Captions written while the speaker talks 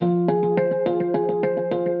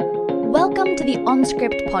Welcome to the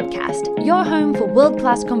OnScript podcast, your home for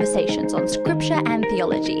world-class conversations on scripture and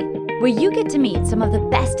theology, where you get to meet some of the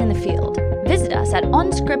best in the field. Visit us at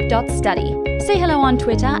onscript.study. Say hello on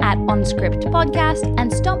Twitter at OnScriptPodcast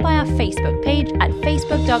and stop by our Facebook page at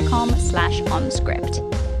facebook.com/OnScript.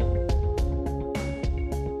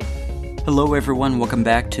 Hello everyone, welcome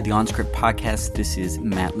back to the OnScript podcast. This is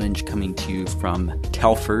Matt Lynch coming to you from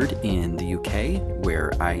Telford in the UK,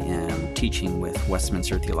 where I am teaching with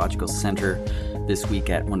Westminster Theological Center this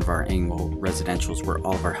week at one of our annual residentials where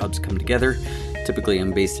all of our hubs come together. Typically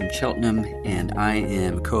I'm based in Cheltenham, and I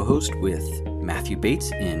am co-host with Matthew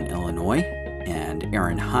Bates in Illinois and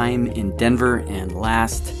Aaron Heim in Denver, and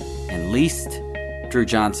last and least, Drew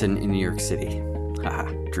Johnson in New York City.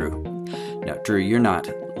 Haha, Drew. No, Drew, you're not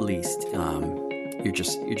least. You're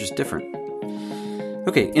just different.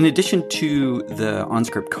 Okay, in addition to the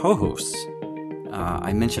OnScript co-hosts,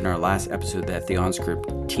 I mentioned in our last episode that the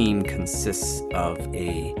OnScript team consists of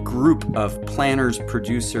a group of planners,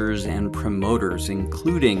 producers, and promoters,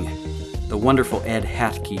 including the wonderful Ed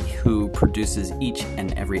Hatke, who produces each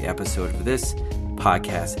and every episode of this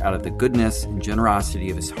podcast out of the goodness and generosity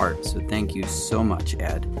of his heart. So thank you so much,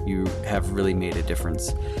 Ed. You have really made a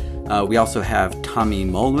difference. We also have Tommy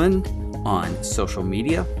Molman on social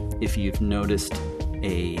media. If you've noticed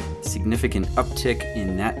a significant uptick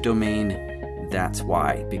in that domain, that's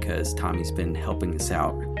why, because Tommy's been helping us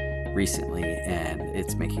out recently and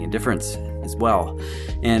it's making a difference as well.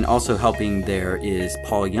 And also helping there is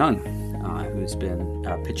Paul Young, who's been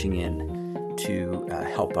pitching in to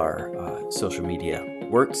help our social media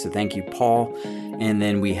work. So thank you, Paul. And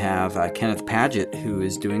then we have Kenneth Paget, who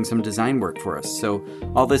is doing some design work for us. So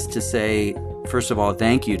all this to say, first of all,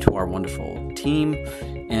 thank you to our wonderful team,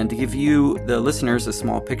 and to give you, the listeners, a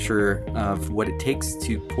small picture of what it takes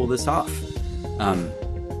to pull this off.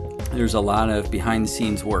 There's a lot of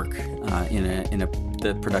behind-the-scenes work in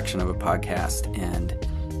the production of a podcast, and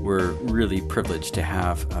we're really privileged to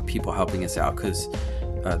have people helping us out, because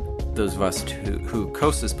those of us who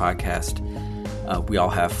host this podcast, we all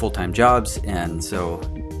have full-time jobs, and so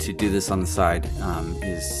to do this on the side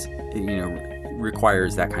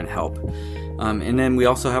requires that kind of help. And then we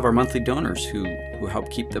also have our monthly donors who help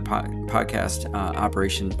keep the podcast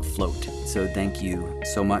operation afloat. So thank you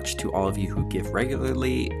so much to all of you who give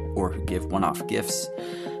regularly or who give one-off gifts.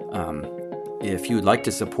 If you would like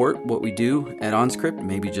to support what we do at OnScript,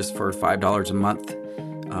 maybe just for $5 a month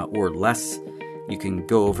or less, you can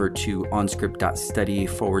go over to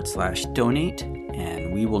onscript.study/donate,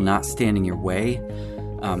 and we will not stand in your way.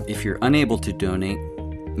 If you're unable to donate,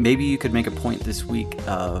 maybe you could make a point this week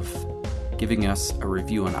of giving us a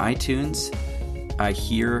review on iTunes. I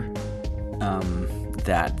hear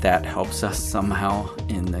that helps us somehow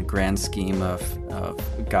in the grand scheme of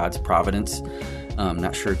God's providence.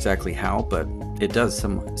 Not sure exactly how, but it does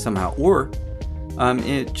somehow. Or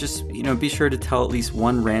it just, be sure to tell at least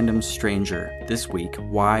one random stranger this week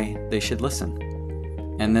why they should listen,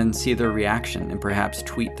 and then see their reaction, and perhaps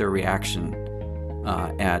tweet their reaction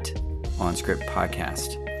at OnScript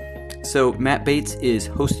Podcast. So Matt Bates is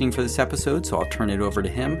hosting for this episode, so I'll turn it over to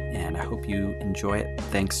him, and I hope you enjoy it.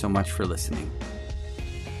 Thanks so much for listening.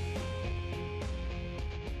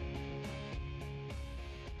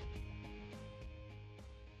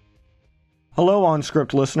 Hello,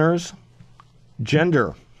 OnScript listeners.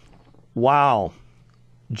 Gender. Wow.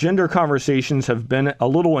 Gender conversations have been a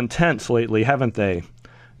little intense lately, haven't they?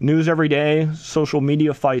 News every day, social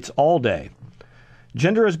media fights all day.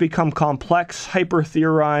 Gender has become complex,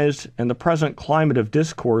 hyper-theorized, and the present climate of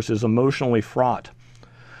discourse is emotionally fraught.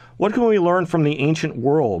 What can we learn from the ancient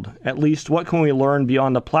world? At least, what can we learn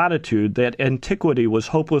beyond the platitude that antiquity was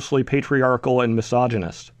hopelessly patriarchal and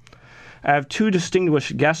misogynist? I have two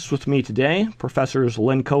distinguished guests with me today, Professors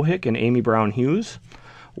Lynn Cohick and Amy Brown Hughes.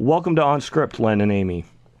 Welcome to OnScript, Lynn and Amy.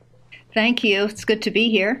 Thank you. It's good to be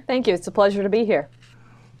here. Thank you. It's a pleasure to be here.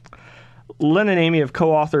 Lynn and Amy have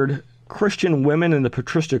co-authored Christian Women in the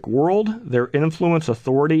Patristic World, Their Influence,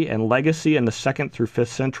 Authority, and Legacy in the 2nd through 5th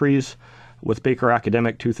Centuries with Baker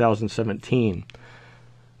Academic 2017.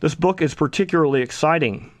 This book is particularly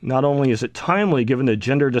exciting. Not only is it timely given the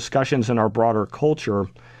gender discussions in our broader culture,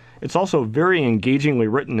 it's also very engagingly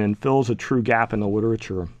written and fills a true gap in the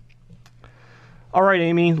literature. All right,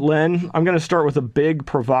 Amy, Lynn, I'm going to start with a big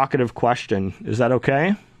provocative question. Is that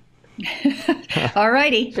okay? All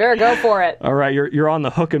righty. Sure, go for it. All right, you're on the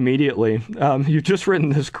hook immediately. You've just written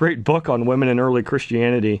this great book on women in early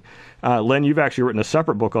Christianity. Lynn, you've actually written a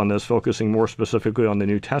separate book on this, focusing more specifically on the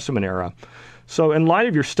New Testament era. So in light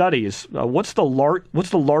of your studies, what's the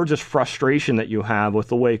largest frustration that you have with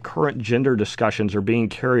the way current gender discussions are being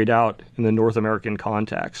carried out in the North American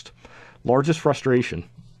context? Largest frustration?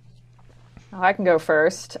 Oh, I can go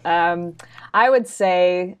first. I would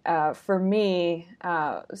say, for me,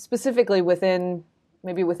 specifically within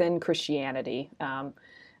Christianity, I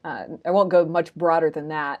won't go much broader than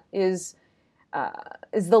that, is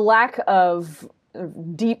the lack of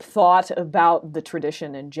deep thought about the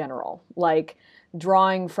tradition in general, like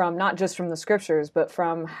drawing from not just from the scriptures, but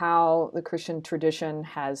from how the Christian tradition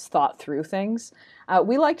has thought through things.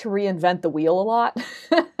 We like to reinvent the wheel a lot.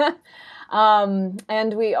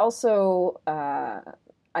 And we also,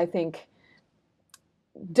 I think,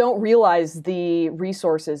 don't realize the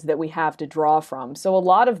resources that we have to draw from. So a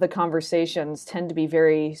lot of the conversations tend to be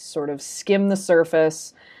very sort of skim the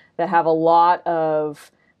surface, that have a lot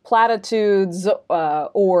of platitudes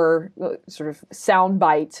or sort of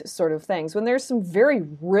soundbite sort of things, when there's some very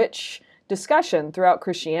rich discussion throughout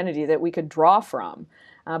Christianity that we could draw from,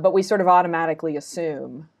 but we sort of automatically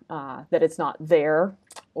assume that it's not there,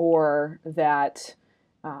 or that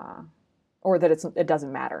it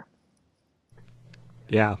doesn't matter.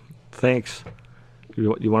 Yeah, thanks. You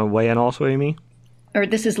want to weigh in also, Amy? Or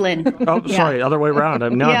this is Lynn. Oh, sorry, other way around.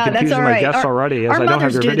 I'm confusing my guests already, as I don't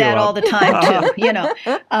have your video Our mothers do that up. all the time,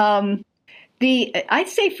 too, I'd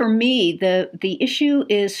say for me, the issue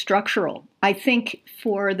is structural. I think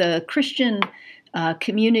for the Christian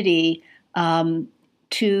community, I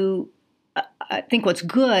think what's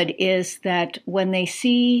good is that when they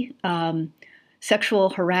see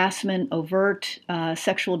sexual harassment, overt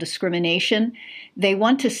sexual discrimination, they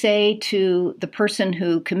want to say to the person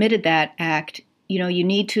who committed that act, you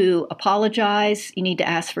need to apologize, you need to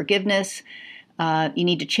ask forgiveness, you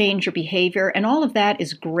need to change your behavior, and all of that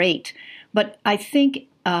is great. But I think,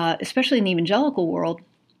 especially in the evangelical world,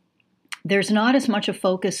 there's not as much a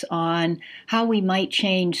focus on how we might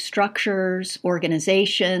change structures,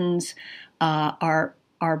 organizations, our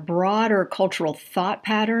broader cultural thought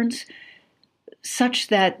patterns, such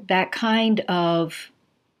that that kind of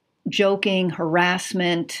joking,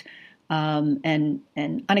 harassment, and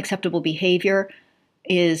unacceptable behavior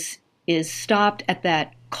is stopped at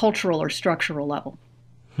that cultural or structural level.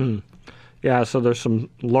 Yeah, so there's some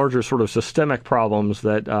larger sort of systemic problems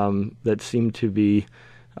that seem to be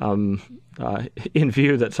in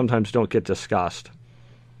view that sometimes don't get discussed.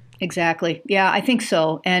 Exactly. Yeah, I think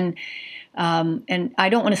so. And I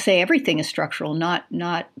don't want to say everything is structural, not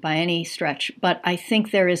by any stretch, but I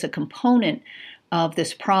think there is a component of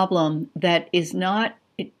this problem that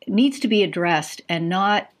it needs to be addressed, and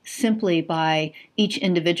not simply by each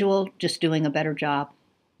individual just doing a better job.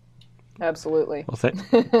 Absolutely. Well,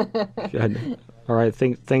 good. All right.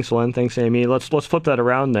 Thanks, Lynn. Thanks, Amy. Let's flip that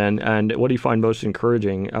around then. And what do you find most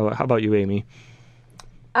encouraging? How about you, Amy?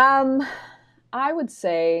 I would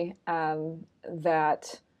say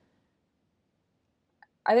that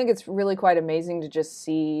I think it's really quite amazing to just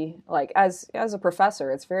see, like, as a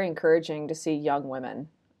professor, it's very encouraging to see young women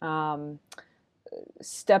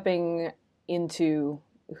stepping into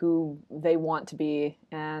who they want to be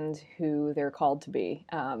and who they're called to be.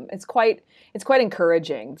 It's quite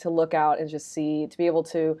encouraging to look out and just to be able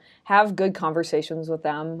to have good conversations with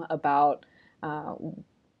them about,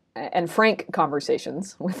 and frank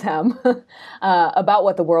conversations with them about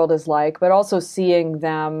what the world is like, but also seeing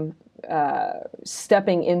them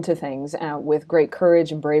stepping into things with great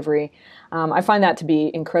courage and bravery. I find that to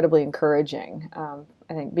be incredibly encouraging.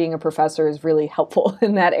 I think being a professor is really helpful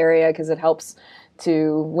in that area, because it helps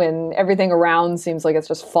to, when everything around seems like it's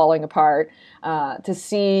just falling apart,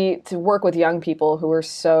 to work with young people who are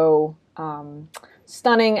so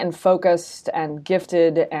stunning and focused and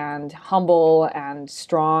gifted and humble and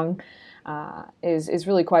strong is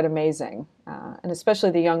really quite amazing. And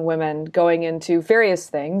especially the young women going into various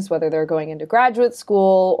things, whether they're going into graduate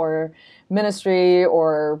school or ministry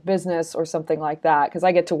or business or something like that, because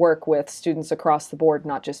I get to work with students across the board,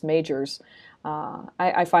 not just majors.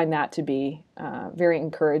 I find that to be very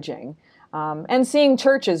encouraging. And seeing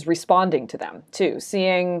churches responding to them, too,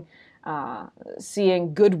 seeing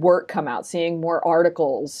good work come out, seeing more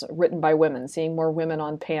articles written by women, seeing more women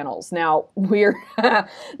on panels. Now we're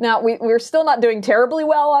still not doing terribly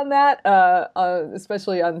well on that,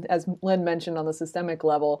 especially on, as Lynn mentioned, on the systemic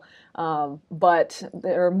level. But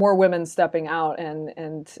there are more women stepping out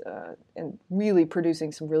and really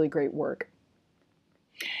producing some really great work.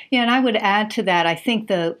 Yeah, and I would add to that, I think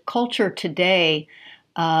the culture today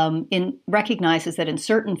recognizes that in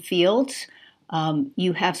certain fields,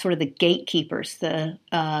 you have sort of the gatekeepers, the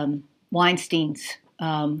Weinsteins,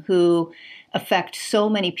 who affect so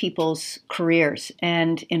many people's careers,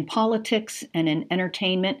 and in politics and in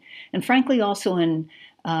entertainment, and frankly also in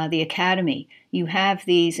the academy. You have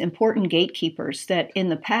these important gatekeepers that in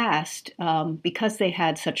the past, because they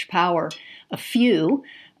had such power, a few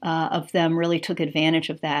of them really took advantage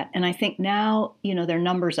of that. And I think now, their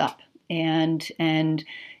numbers up, and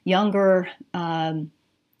younger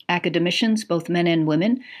academicians, both men and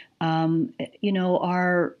women,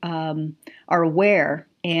 are aware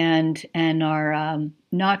and are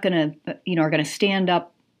not going to, are going to stand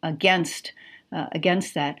up against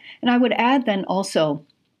that. And I would add then also,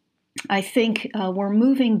 I think we're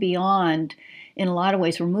moving beyond, in a lot of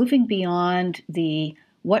ways, we're moving beyond the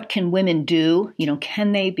what can women do?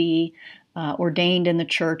 Can they be ordained in the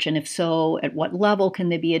church? And if so, at what level can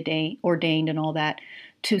they be ordained and all that?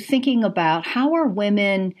 To thinking about how are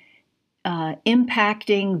women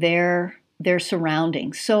impacting their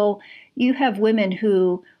surroundings. So you have women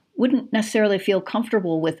who wouldn't necessarily feel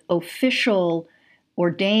comfortable with official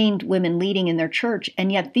ordained women leading in their church,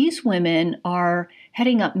 and yet these women are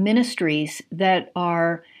heading up ministries that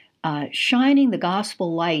are shining the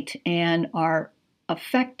gospel light and are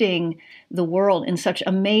affecting the world in such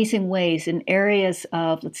amazing ways in areas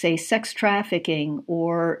of, let's say, sex trafficking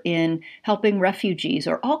or in helping refugees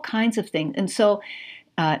or all kinds of things. And so,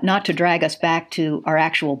 not to drag us back to our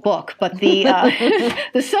actual book, but the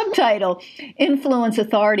the subtitle, Influence,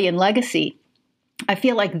 Authority, and Legacy, I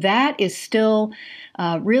feel like that is still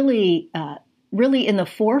really in the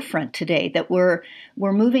forefront today, that we're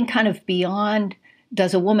moving kind of beyond,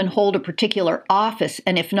 does a woman hold a particular office?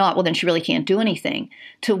 And if not, well, then she really can't do anything,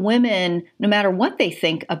 to women, no matter what they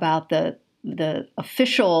think about the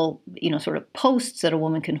official, sort of posts that a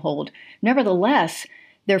woman can hold. Nevertheless,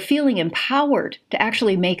 they're feeling empowered to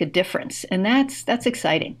actually make a difference. And that's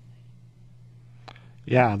exciting.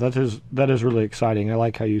 Yeah, that is really exciting. I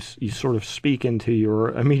like how you sort of speak into your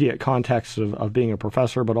immediate context of being a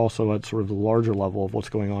professor, but also at sort of the larger level of what's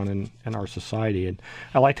going on in our society. And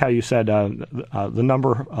I liked how you said the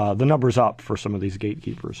numbers up for some of these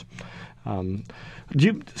gatekeepers. Do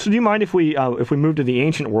you mind if we move to the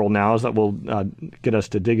ancient world now, as that will get us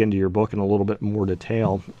to dig into your book in a little bit more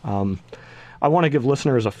detail? I want to give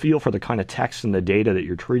listeners a feel for the kind of text and the data that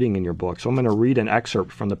you're treating in your book. So I'm going to read an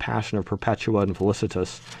excerpt from The Passion of Perpetua and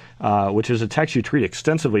Felicitas, which is a text you treat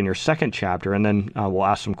extensively in your second chapter, and then we'll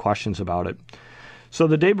ask some questions about it. So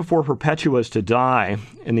the day before Perpetua is to die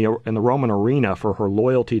in the Roman arena for her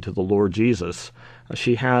loyalty to the Lord Jesus,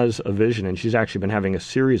 she has a vision, and she's actually been having a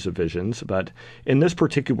series of visions. But in this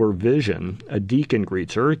particular vision, a deacon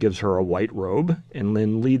greets her, gives her a white robe, and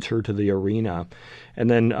then leads her to the arena. And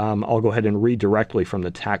then I'll go ahead and read directly from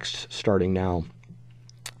the text starting now.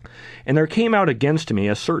 And there came out against me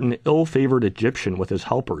a certain ill-favored Egyptian with his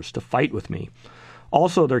helpers to fight with me.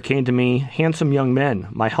 Also there came to me handsome young men,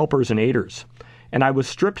 my helpers and aiders. And I was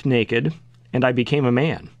stripped naked, and I became a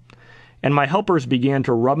man. And my helpers began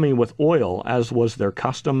to rub me with oil, as was their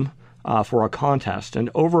custom for a contest.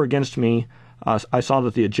 And over against me, I saw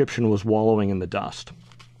that the Egyptian was wallowing in the dust.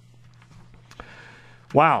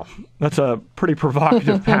 Wow, that's a pretty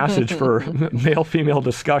provocative passage for male-female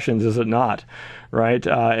discussions, is it not? Right?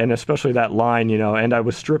 And especially that line, and I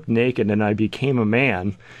was stripped naked and I became a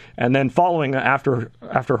man. And then following after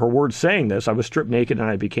her words saying this, I was stripped naked and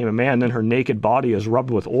I became a man, then her naked body is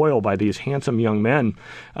rubbed with oil by these handsome young men.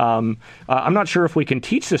 I'm not sure if we can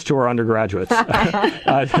teach this to our undergraduates.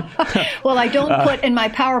 Well, I don't put, in my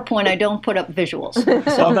PowerPoint, I don't put up visuals.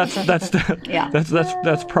 So.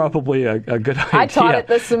 That's probably a good idea. I taught it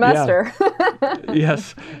this semester. Yeah.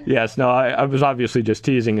 Yes. No, I was obviously just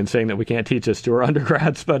teasing and saying that we can't teach this to our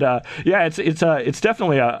undergrads, but it's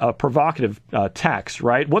definitely a provocative text,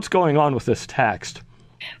 right? What's going on with this text?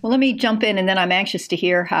 Well, let me jump in, and then I'm anxious to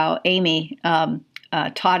hear how Amy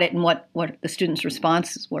taught it and what the students'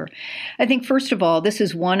 responses were. I think, first of all, this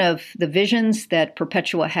is one of the visions that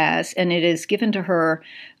Perpetua has, and it is given to her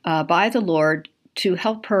by the Lord to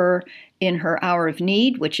help her in her hour of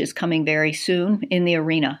need, which is coming very soon, in the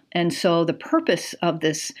arena. And so the purpose of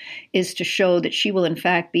this is to show that she will in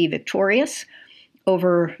fact be victorious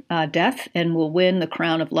over death and will win the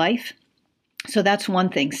crown of life. So that's one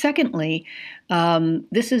thing. Secondly,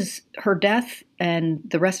 this is her death, and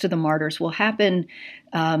the rest of the martyrs will happen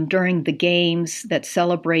during the games that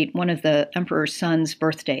celebrate one of the emperor's son's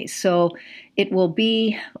birthdays. So it will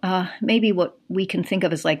be maybe what we can think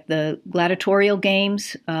of as like the gladiatorial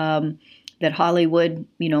games that Hollywood,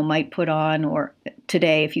 might put on, or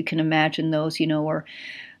today, if you can imagine those, or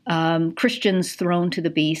Christians thrown to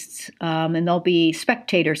the beasts, and there'll be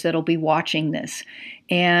spectators that'll be watching this.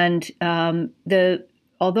 And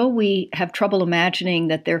although we have trouble imagining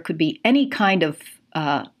that there could be any kind of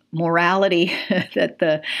morality that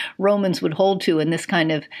the Romans would hold to in this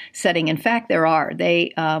kind of setting. In fact, there are.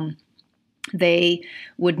 They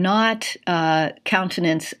would not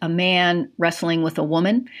countenance a man wrestling with a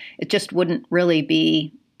woman. It just wouldn't really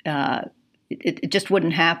be, it just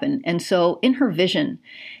wouldn't happen. And so in her vision,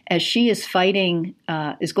 as she is fighting,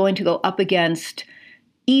 is going to go up against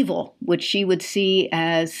evil, which she would see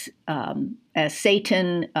as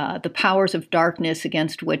Satan, the powers of darkness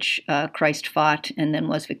against which Christ fought and then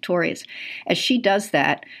was victorious. As she does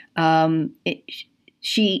that,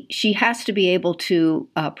 she has to be able to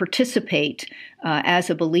participate as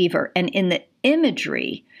a believer. And in the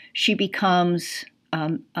imagery, she becomes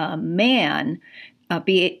a man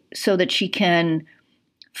so that she can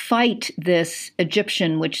fight this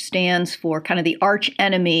Egyptian, which stands for kind of the arch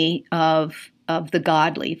enemy of the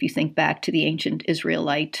godly, if you think back to the ancient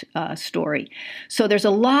Israelite story. So there's a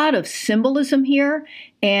lot of symbolism here,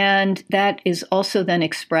 and that is also then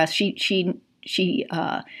expressed. She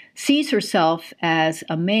sees herself as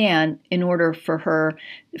a man in order for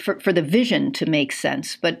the vision to make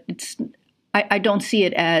sense. But I don't see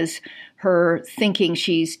it as her thinking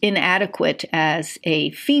she's inadequate as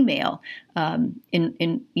a female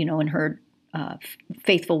in her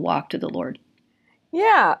faithful walk to the Lord.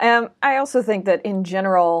 Yeah, I also think that in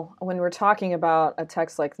general, when we're talking about a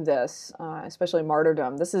text like this, especially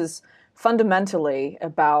martyrdom, this is fundamentally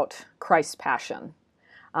about Christ's passion.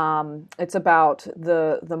 It's about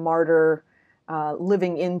the martyr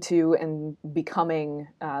living into and becoming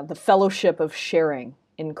the fellowship of sharing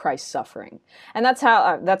in Christ's suffering, and that's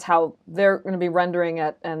how they're going to be rendering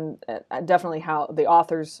it, and definitely how the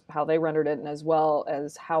authors how they rendered it, and as well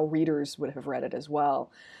as how readers would have read it as well.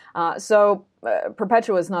 So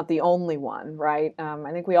Perpetua is not the only one, right?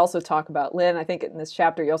 I think we also talk about Lynn. I think in this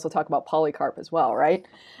chapter you also talk about Polycarp as well, right?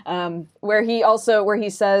 Where he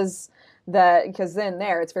says that, because then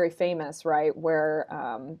there it's very famous, right? Where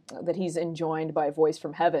that he's enjoined by a voice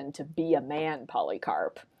from heaven to be a man,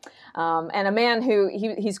 Polycarp, and a man who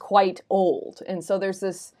he's quite old, and so there's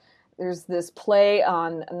this play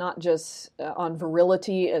on not just on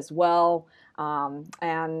virility as well.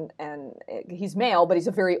 And he's male, but he's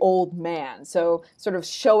a very old man. So sort of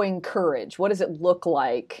showing courage. What does it look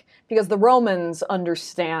like? Because the Romans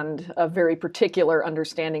understand a very particular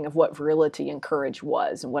understanding of what virility and courage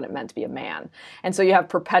was and what it meant to be a man. And so you have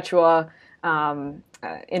Perpetua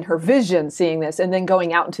in her vision seeing this, and then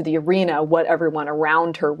going out into the arena, what everyone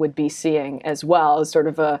around her would be seeing as well, as sort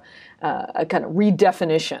of a kind of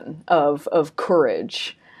redefinition of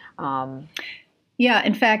courage. Yeah,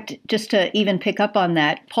 in fact, just to even pick up on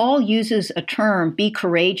that, Paul uses a term, be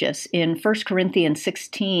courageous, in 1 Corinthians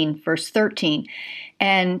 16, verse 13.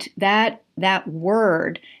 And that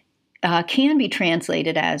word can be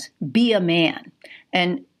translated as be a man.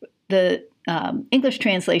 And the English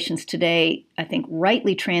translations today, I think,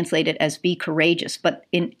 rightly translate it as be courageous. But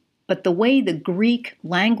the way the Greek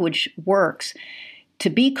language works,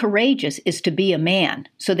 to be courageous is to be a man.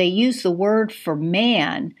 So they use the word for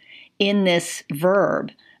man in this verb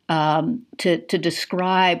to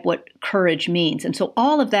describe what courage means. And so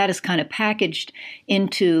all of that is kind of packaged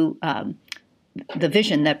into the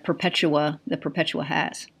vision that Perpetua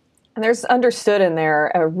has. And there's understood in there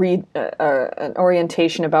an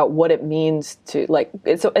orientation about what it means to, like,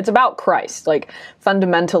 it's about Christ. Like,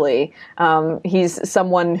 fundamentally, he's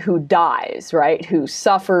someone who dies, right? Who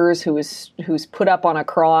suffers, who's put up on a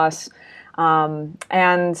cross.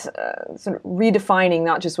 And sort of redefining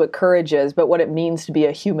not just what courage is, but what it means to be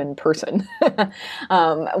a human person,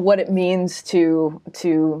 what it means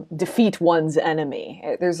to defeat one's enemy.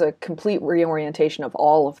 There's a complete reorientation of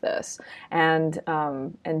all of this, and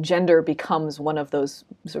gender becomes one of those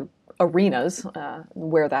sort of arenas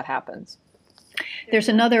where that happens. There's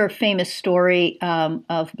another famous story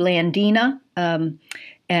of Blandina.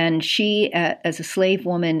 And she, as a slave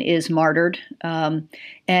woman, is martyred.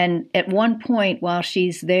 And at one point, while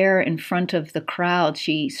she's there in front of the crowd,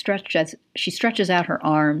 she stretches out her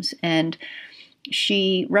arms, and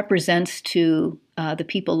she represents to the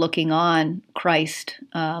people looking on Christ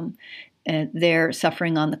and their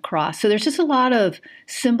suffering on the cross. So there's just a lot of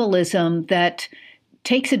symbolism that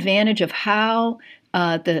takes advantage of how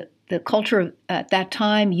the culture at that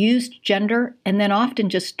time used gender, and then often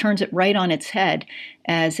just turns it right on its head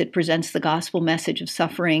as it presents the gospel message of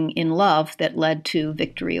suffering in love that led to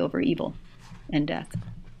victory over evil and death.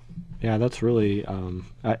 Yeah, that's really,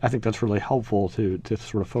 I think that's really helpful to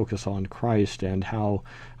sort of focus on Christ and how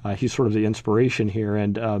he's sort of the inspiration here.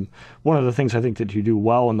 And one of the things I think that you do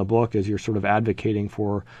well in the book is you're sort of advocating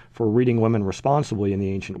for reading women responsibly in the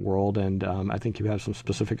ancient world. And I think you have some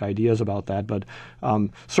specific ideas about that. But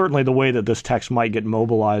certainly the way that this text might get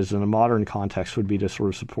mobilized in a modern context would be to sort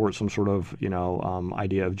of support some sort of,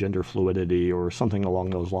 idea of gender fluidity or something along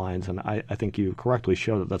those lines. And I think you correctly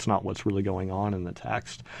show that that's not what's really going on in the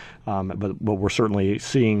text. But we're certainly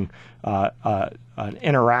seeing an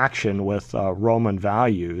interaction with Roman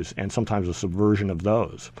values and sometimes a subversion of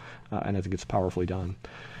those, and I think it's powerfully done.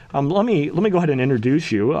 Let me go ahead and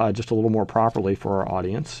introduce you just a little more properly for our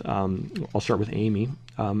audience. I'll start with Amy.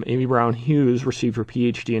 Amy Brown Hughes received her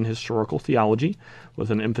PhD in historical theology with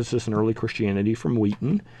an emphasis in early Christianity from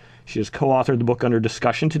Wheaton. She has co-authored the book under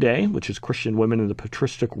discussion today, which is Christian Women in the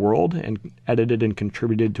Patristic World, and edited and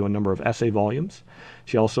contributed to a number of essay volumes.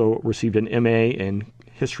 She also received an MA in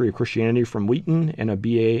History of Christianity from Wheaton and a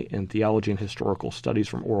BA in Theology and Historical Studies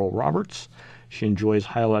from Oral Roberts. She enjoys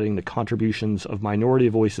highlighting the contributions of minority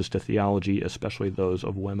voices to theology, especially those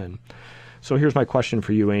of women. So here's my question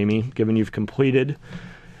for you, Amy. Given you've completed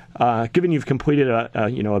a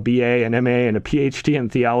BA, an MA, and a PhD in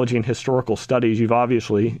theology and historical studies, you've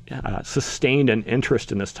obviously sustained an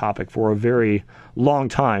interest in this topic for a very long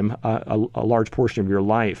time, a large portion of your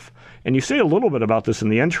life. And you say a little bit about this in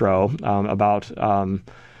the intro, about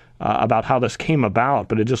how this came about,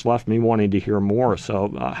 but it just left me wanting to hear more.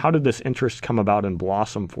 So how did this interest come about and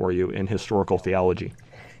blossom for you in historical theology?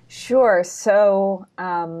 Sure. So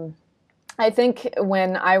I think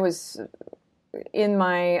when I was in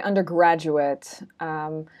my undergraduate,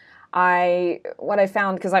 what I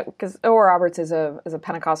found, because Oral Roberts is a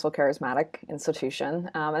Pentecostal charismatic institution,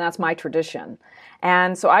 and that's my tradition.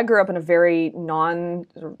 And so I grew up in a very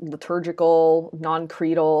non-liturgical,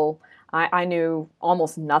 non-creedal, I knew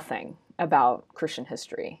almost nothing about Christian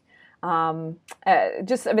history. There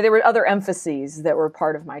were other emphases that were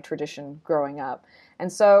part of my tradition growing up.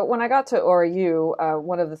 And so when I got to ORU,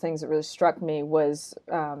 one of the things that really struck me was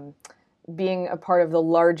being a part of the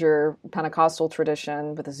larger Pentecostal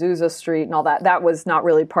tradition with Azusa Street and all that. That was not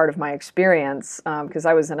really part of my experience because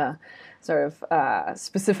I was in a sort of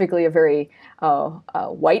specifically a very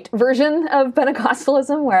white version of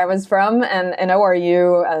Pentecostalism where I was from, and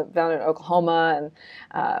ORU down in Oklahoma,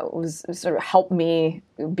 and was sort of helped me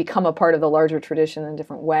become a part of the larger tradition in a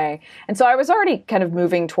different way. And so I was already kind of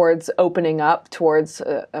moving towards opening up towards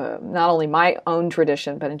not only my own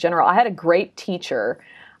tradition, but in general. I had a great teacher,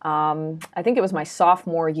 I think it was my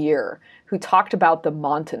sophomore year, who talked about the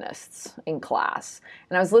Montanists in class.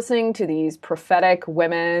 And I was listening to these prophetic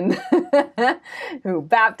women who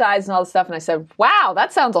baptized and all this stuff, and I said, wow,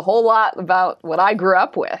 that sounds a whole lot about what I grew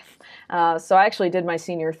up with. So I actually did my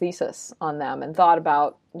senior thesis on them and thought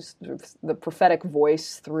about just the prophetic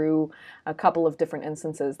voice through a couple of different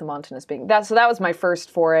instances, the Montanists being that. So that was my first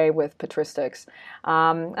foray with patristics.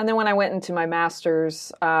 And then when I went into my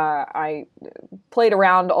master's, I played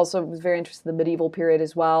around, also was very interested in the medieval period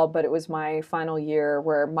as well, but it was my final year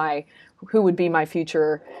where who would be my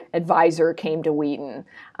future advisor came to Wheaton,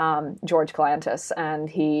 George Calantis, and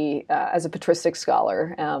he, as a patristic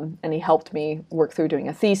scholar, and he helped me work through doing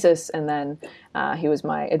a thesis, and then he was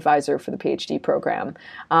my advisor for the PhD program.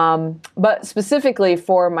 But specifically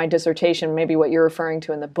for my dissertation, maybe what you're referring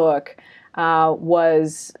to in the book,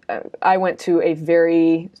 was I went to a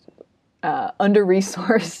very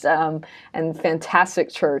under-resourced and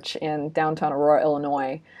fantastic church in downtown Aurora,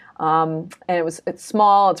 Illinois. And it's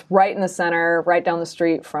small, it's right in the center, right down the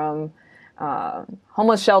street from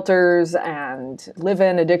homeless shelters and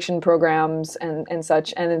live-in addiction programs and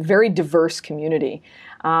such, and a very diverse community.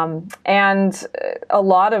 And a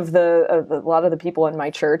lot of the people in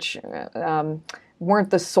my church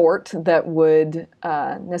weren't the sort that would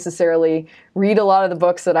necessarily read a lot of the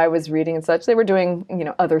books that I was reading and such. They were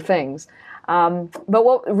doing, other things. But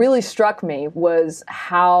what really struck me was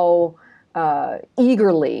how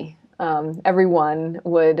eagerly everyone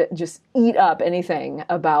would just eat up anything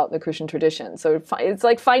about the Christian tradition. So it's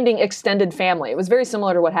like finding extended family. It was very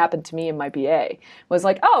similar to what happened to me in my BA. It was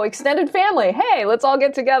like, oh, extended family. Hey, let's all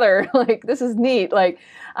get together. Like, this is neat.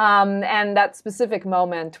 And that specific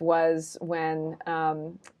moment was when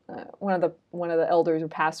one of the elders or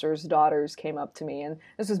pastor's daughters came up to me, and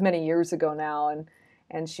this was many years ago now,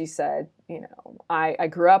 and she said, I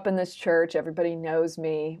grew up in this church. Everybody knows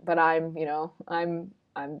me, but I'm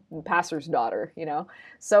the pastor's daughter,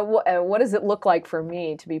 So what does it look like for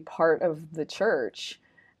me to be part of the church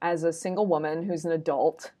as a single woman who's an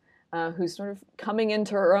adult, who's sort of coming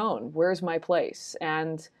into her own? Where's my place?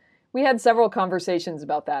 And we had several conversations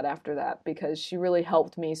about that after that, because she really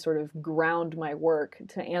helped me sort of ground my work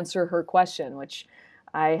to answer her question, which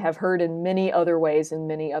I have heard in many other ways in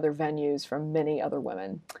many other venues from many other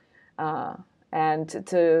women. And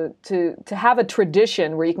to have a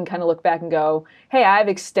tradition where you can kind of look back and go, hey, I've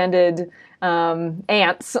extended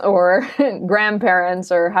aunts or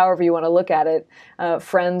grandparents, or however you want to look at it,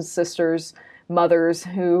 friends, sisters, mothers,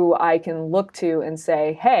 who I can look to and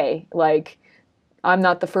say, hey, like, I'm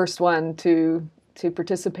not the first one to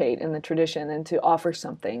participate in the tradition and to offer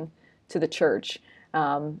something to the church.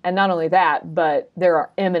 And not only that, but there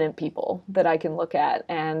are eminent people that I can look at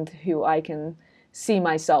and who I can see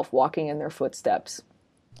myself walking in their footsteps.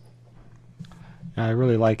 I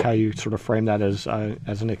really like how you sort of frame that as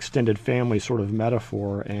an extended family sort of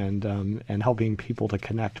metaphor, and helping people to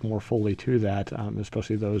connect more fully to that,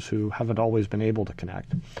 especially those who haven't always been able to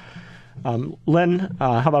connect. Lynn,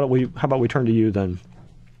 how about we turn to you then?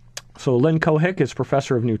 So Lynn Cohick is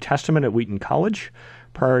professor of New Testament at Wheaton College.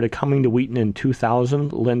 Prior to coming to Wheaton in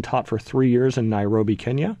 2000, Lynn taught for 3 years in Nairobi,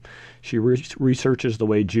 Kenya. She researches the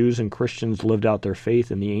way Jews and Christians lived out their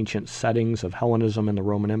faith in the ancient settings of Hellenism and the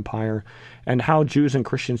Roman Empire, and how Jews and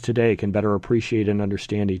Christians today can better appreciate and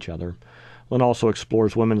understand each other. Lynn also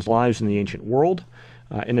explores women's lives in the ancient world.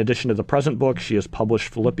 In addition to the present book, she has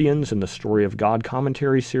published Philippians in the Story of God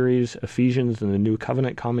commentary series, Ephesians in the New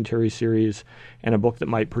Covenant commentary series, and a book that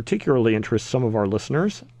might particularly interest some of our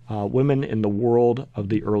listeners, Women in the World of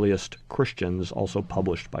the Earliest Christians, also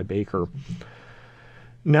published by Baker.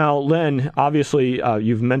 Now, Lynn, obviously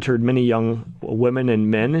you've mentored many young women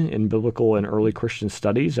and men in biblical and early Christian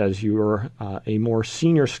studies as you are a more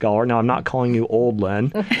senior scholar. Now, I'm not calling you old,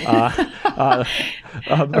 Lynn. Or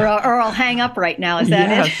I'll hang up right now. Is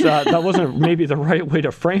that it? Yes, that wasn't maybe the right way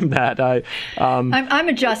to frame that. I'm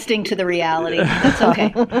adjusting to the reality. That's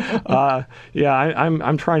okay.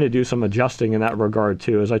 I'm trying to do some adjusting in that regard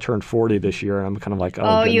too. As I turned 40 this year, I'm kind of like,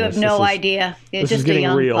 oh goodness, you have no idea. You're this just is getting a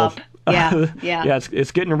young real. pup. Yeah. Yeah,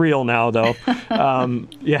 it's getting real now, though.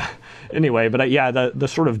 Anyway, but the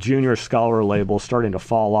sort of junior scholar label is starting to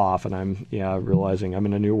fall off, and I'm realizing I'm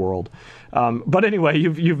in a new world. But anyway,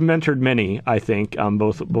 you've mentored many, I think,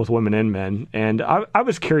 both women and men, and I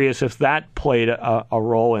was curious if that played a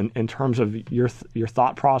role in terms of your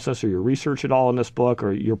thought process or your research at all in this book,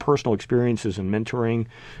 or your personal experiences in mentoring,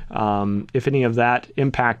 if any of that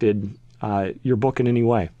impacted your book in any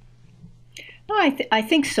way. I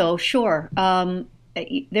think so, sure.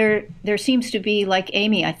 There seems to be, like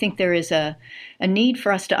Amy, I think there is a need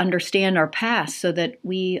for us to understand our past so that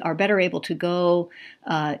we are better able to go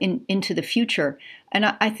into the future. And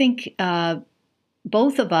I think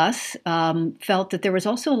both of us felt that there was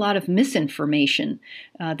also a lot of misinformation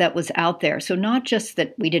that was out there. So not just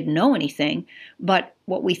that we didn't know anything, but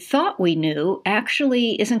what we thought we knew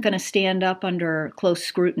actually isn't going to stand up under close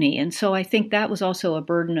scrutiny. And so I think that was also a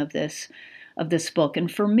burden of this book.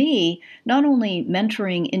 And for me, not only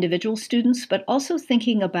mentoring individual students, but also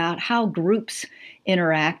thinking about how groups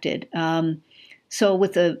interacted. So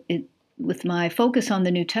with my focus on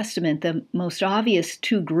the New Testament, the most obvious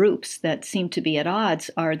two groups that seem to be at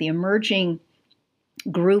odds are the emerging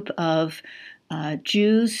group of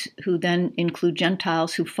Jews, who then include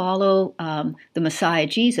Gentiles who follow the Messiah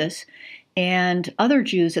Jesus, and other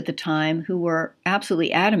Jews at the time who were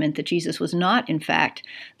absolutely adamant that Jesus was not, in fact,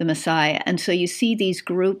 the Messiah. And so you see these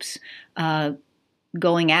groups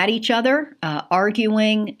going at each other,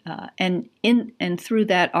 arguing, and through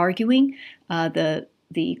that arguing,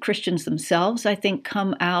 the Christians themselves, I think,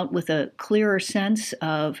 come out with a clearer sense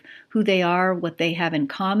of who they are, what they have in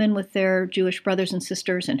common with their Jewish brothers and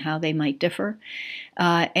sisters, and how they might differ.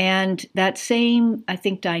 And that same, I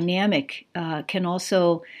think, dynamic can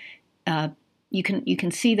also you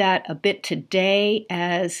can see that a bit today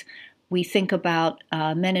as we think about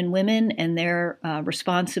men and women and their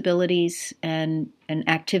responsibilities and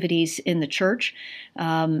activities in the church,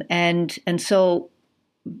 and so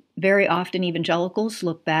very often evangelicals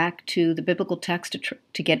look back to the biblical text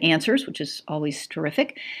to get answers, which is always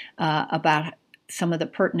terrific, about some of the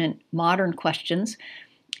pertinent modern questions.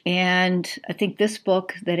 And I think this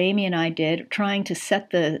book that Amy and I did, trying to set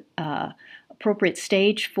the appropriate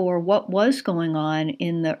stage for what was going on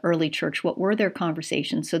in the early church, what were their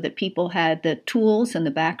conversations, so that people had the tools and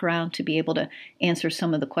the background to be able to answer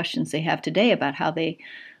some of the questions they have today about how they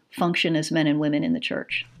function as men and women in the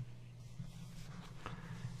church.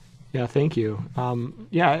 Yeah, thank you.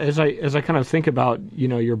 As I kind of think about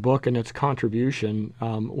your book and its contribution,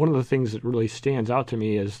 one of the things that really stands out to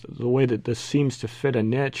me is the way that this seems to fit a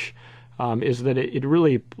niche. Is that it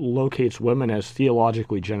really locates women as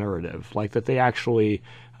theologically generative, like that they actually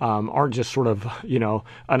aren't just sort of,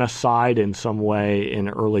 an aside in some way in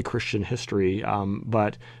early Christian history,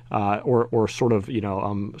 but or sort of,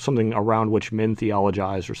 something around which men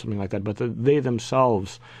theologize or something like that, but they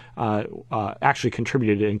themselves actually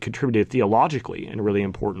contributed theologically in really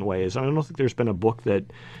important ways. I don't think there's been a book that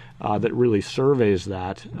really surveys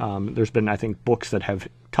that. There's been, I think, books that have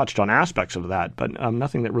touched on aspects of that, but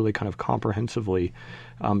nothing that really kind of comprehensively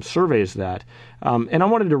surveys that. And I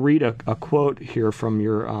wanted to read a quote here from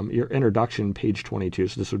your introduction, page 22.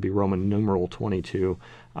 So this would be Roman numeral 22,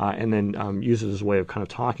 and then use it as a way of kind of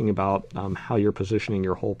talking about how you're positioning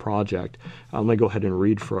your whole project. Let me go ahead and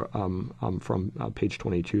read from page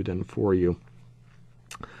 22 then for you.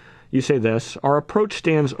 You say this: our approach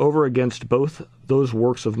stands over against both those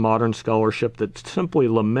works of modern scholarship that simply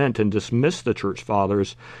lament and dismiss the Church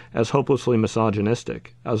Fathers as hopelessly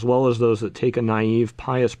misogynistic, as well as those that take a naive,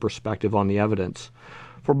 pious perspective on the evidence.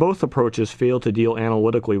 For both approaches fail to deal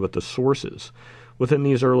analytically with the sources. Within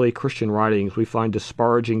these early Christian writings, we find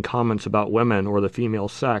disparaging comments about women or the female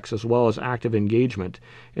sex, as well as active engagement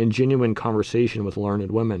and genuine conversation with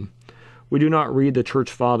learned women. We do not read the Church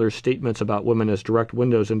Fathers' statements about women as direct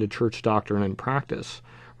windows into church doctrine and practice.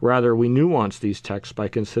 Rather, we nuance these texts by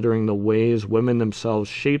considering the ways women themselves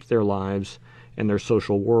shape their lives and their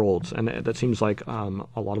social worlds. And that seems like a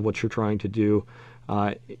lot of what you're trying to do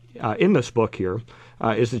in this book here,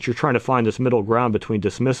 is that you're trying to find this middle ground between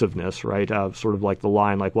dismissiveness, right? Sort of like the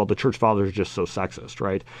line, like, well, the Church Fathers are just so sexist,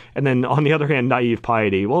 right? And then on the other hand, naive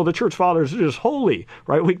piety. Well, the Church Fathers are just holy,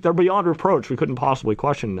 right? They're beyond reproach. We couldn't possibly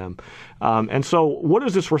question them. And so what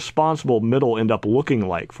does this responsible middle end up looking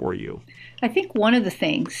like for you? I think one of the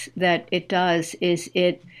things that it does is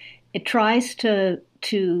it tries to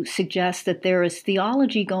suggest that there is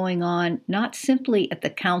theology going on not simply at the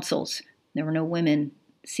councils. There were no women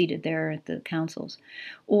seated there at the councils,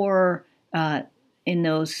 or in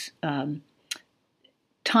those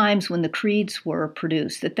times when the creeds were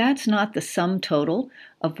produced, that's not the sum total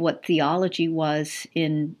of what theology was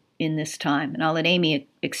in this time. And I'll let Amy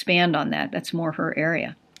expand on that. That's more her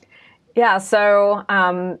area. Yeah,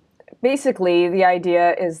 so basically the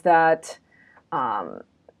idea is that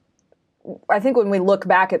I think when we look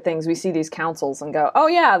back at things, we see these councils and go, oh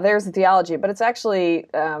yeah, there's the theology. But it's actually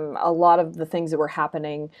a lot of the things that were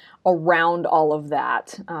happening around all of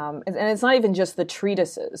that. And it's not even just the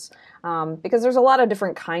treatises, because there's a lot of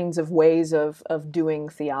different kinds of ways of doing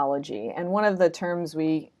theology. And one of the terms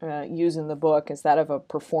we use in the book is that of a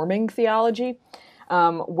performing theology,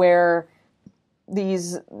 where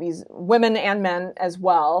these women and men as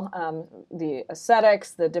well, the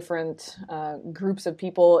ascetics, the different groups of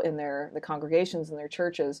people in the congregations in their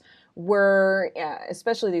churches were,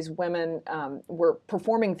 especially these women, were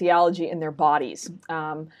performing theology in their bodies.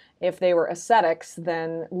 If they were ascetics,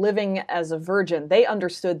 then living as a virgin, they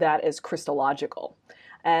understood that as Christological,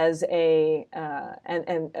 as and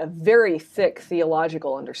a very thick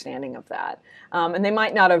theological understanding of that. And they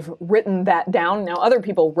might not have written that down. Now, other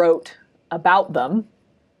people wrote about them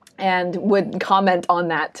and would comment on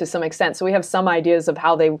that to some extent. So we have some ideas of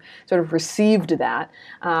how they sort of received that.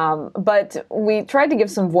 But we tried to give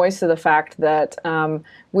some voice to the fact that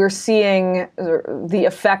we're seeing the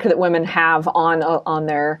effect that women have on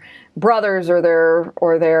their brothers or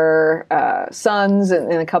their sons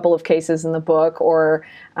in a couple of cases in the book, or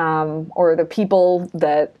the people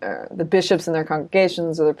that the bishops in their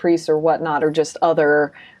congregations or the priests or whatnot, or just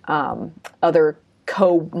other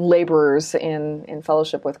co-laborers in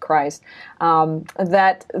fellowship with Christ,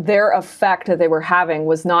 that their effect that they were having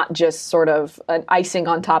was not just sort of an icing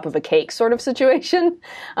on top of a cake sort of situation,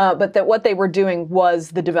 but that what they were doing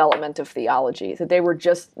was the development of theology, that they were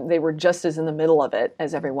just as in the middle of it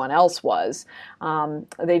as everyone else was.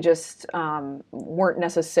 They just weren't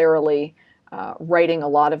necessarily writing a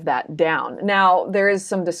lot of that down. Now, there is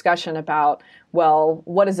some discussion about, well,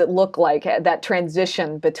 what does it look like, that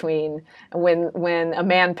transition between when a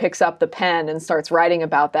man picks up the pen and starts writing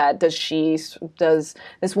about that? Does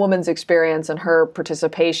this woman's experience and her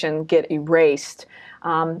participation get erased?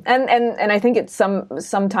 And I think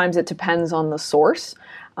sometimes it depends on the source,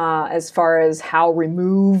 as far as how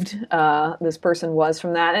removed this person was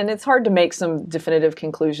from that, and it's hard to make some definitive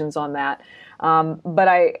conclusions on that. But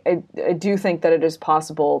I do think that it is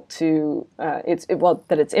possible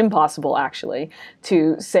that it's impossible actually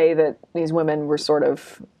to say that these women were sort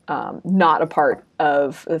of not a part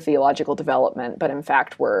of the theological development, but in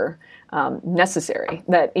fact were necessary.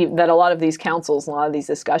 That a lot of these councils and a lot of these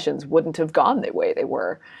discussions wouldn't have gone the way they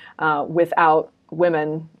were without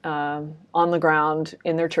women on the ground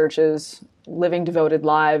in their churches, living devoted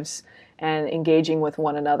lives, and engaging with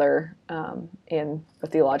one another in a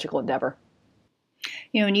theological endeavor.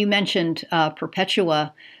 And you mentioned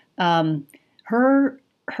Perpetua. Her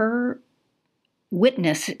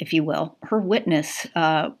witness, if you will,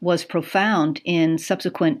 was profound in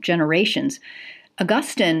subsequent generations.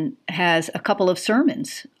 Augustine has a couple of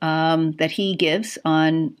sermons that he gives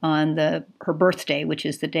on her birthday, which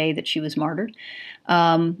is the day that she was martyred,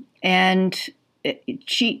 and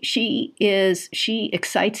she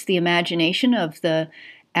excites the imagination of the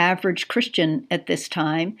average Christian at this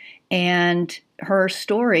time, and her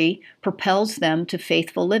story propels them to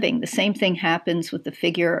faithful living. The same thing happens with the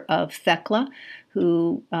figure of Thecla,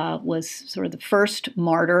 who was sort of the first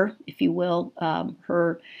martyr, if you will.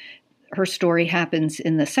 Her story happens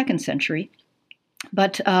in the 2nd century.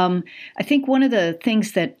 But I think one of the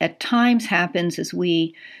things that at times happens as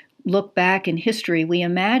we look back in history, we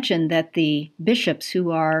imagine that the bishops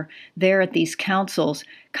who are there at these councils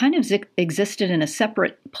kind of existed in a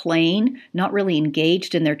separate plane, not really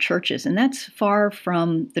engaged in their churches. And that's far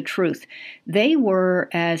from the truth. They were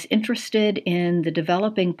as interested in the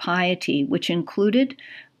developing piety, which included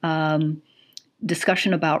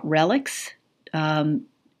discussion about relics.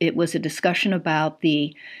 It was a discussion about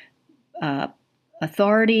the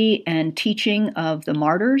authority and teaching of the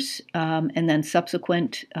martyrs, and then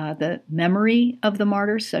subsequent the memory of the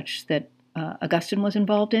martyrs, such that Augustine was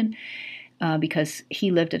involved in, because he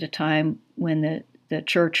lived at a time when the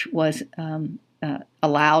church was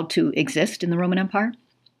allowed to exist in the Roman Empire.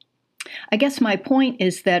 I guess my point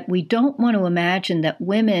is that we don't want to imagine that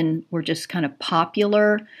women were just kind of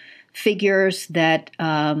popular figures that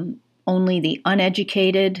only the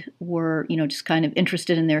uneducated were, just kind of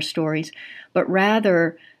interested in their stories, but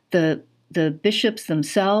rather the bishops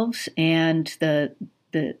themselves and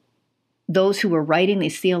those who were writing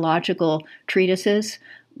these theological treatises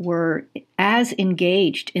were as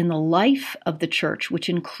engaged in the life of the church, which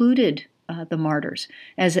included the martyrs,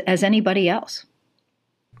 as anybody else.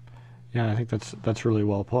 Yeah, I think that's really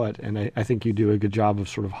well put, and I think you do a good job of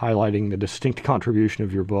sort of highlighting the distinct contribution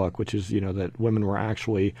of your book, which is that women were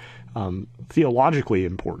actually theologically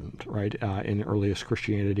important, right, in earliest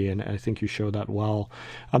Christianity, and I think you show that well.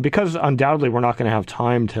 Because undoubtedly we're not going to have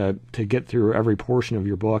time to get through every portion of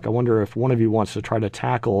your book. I wonder if one of you wants to try to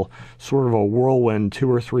tackle sort of a whirlwind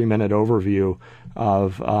 2 or 3 minute overview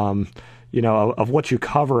of of what you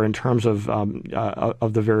cover in terms of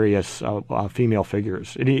the various female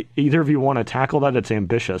figures. Either of you want to tackle that? It's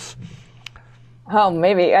ambitious. Oh,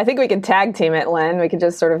 maybe. I think we could tag team it, Lynn. We could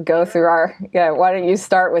just sort of go through why don't you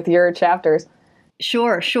start with your chapters?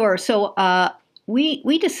 Sure. So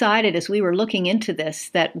we decided as we were looking into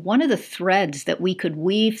this that one of the threads that we could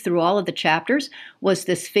weave through all of the chapters was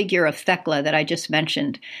this figure of Thecla that I just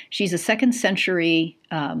mentioned. She's a 2nd century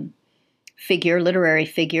literary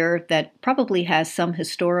figure that probably has some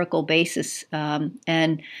historical basis,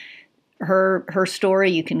 and her story,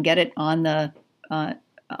 you can get it on the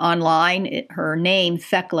online. Her name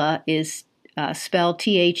Thecla is spelled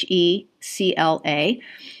Thecla.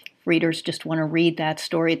 Readers just want to read that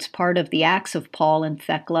story. It's part of the Acts of Paul and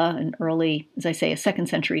Thecla, an early, as I say, a 2nd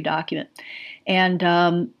century document,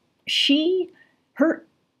 and she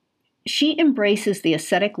embraces the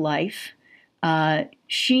ascetic life.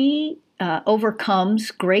 She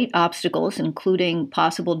overcomes great obstacles, including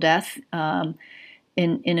possible death in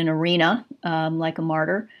an arena like a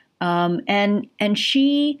martyr, and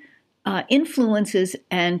she influences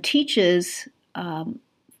and teaches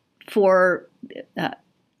for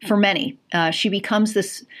many. She becomes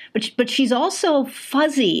this, but she's also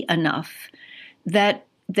fuzzy enough that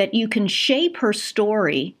you can shape her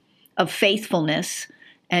story of faithfulness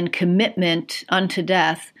and commitment unto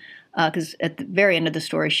death. Because at the very end of the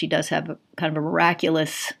story, she does have a kind of a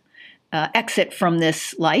miraculous exit from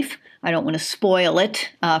this life. I don't want to spoil it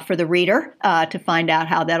for the reader to find out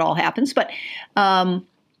how that all happens. But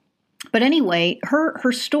anyway,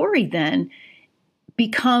 her story then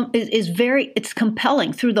it's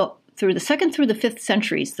compelling through the 2nd through the 5th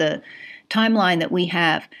centuries. The timeline that we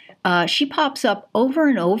have, she pops up over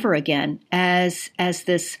and over again as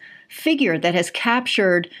this figure that has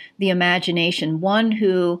captured the imagination. One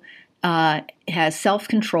who has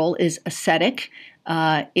self-control, is ascetic,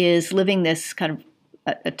 is living this kind of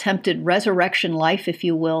attempted resurrection life, if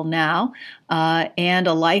you will, now, and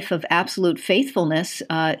a life of absolute faithfulness,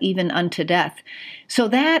 even unto death. So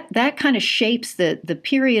that kind of shapes the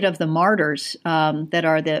period of the martyrs that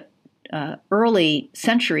are the early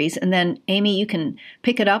centuries. And then, Amy, you can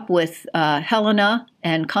pick it up with Helena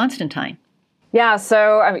and Constantine. Yeah,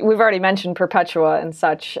 so I mean, we've already mentioned Perpetua and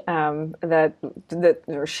such that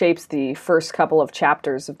shapes the first couple of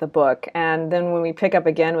chapters of the book. And then when we pick up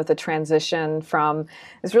again with the transition from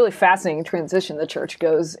this really fascinating transition the church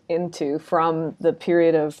goes into from the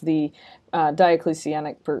period of the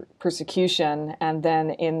Diocletianic persecution and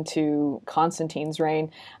then into Constantine's reign.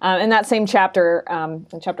 In that same chapter,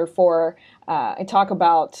 in chapter 4, I talk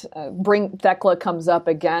about Thecla comes up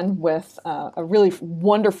again with a really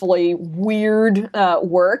wonderfully weird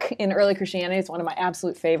work in early Christianity. It's one of my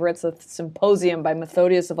absolute favorites, the Symposium by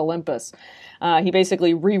Methodius of Olympus. He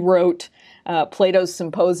basically rewrote Plato's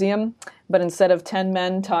Symposium, but instead of 10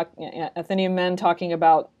 men Athenian men talking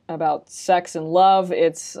about sex and love,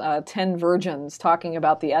 it's 10 virgins talking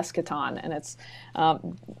about the eschaton, and it's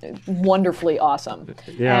wonderfully awesome.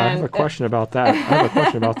 Yeah, I have a question about that. I have a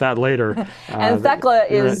question about that later. And Thecla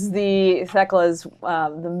is the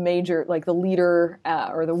major, like the leader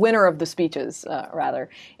or the winner of the speeches, rather,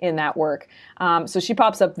 in that work. So she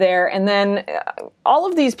pops up there, and then a lot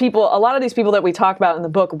of these people that we talk about in the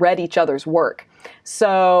book read each other's work.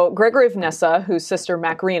 So Gregory of Nyssa, whose sister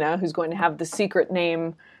Macrina, who's going to have her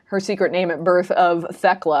secret name at birth of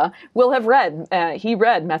Thecla, will have read. He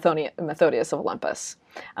read Methodius of Olympus,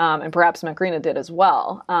 and perhaps Macrina did as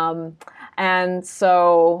well. And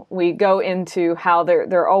so we go into how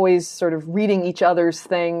they're always sort of reading each other's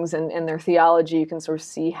things and their theology. You can sort of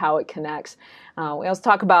see how it connects. We also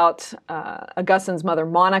talk about Augustine's mother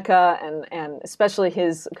Monica, and especially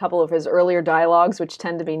a couple of his earlier dialogues, which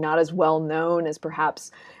tend to be not as well known as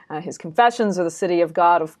perhaps his Confessions or the City of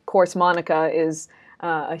God. Of course, Monica is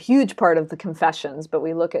a huge part of the Confessions, but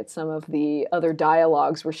we look at some of the other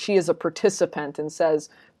dialogues where she is a participant and says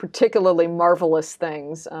particularly marvelous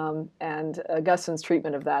things, and Augustine's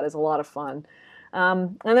treatment of that is a lot of fun.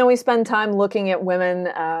 And then we spend time looking at women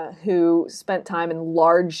who spent time in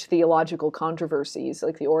large theological controversies,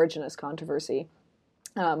 like the Origenist controversy.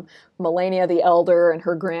 Melania the Elder and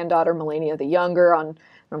her granddaughter Melania the Younger on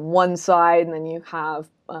one side, and then you have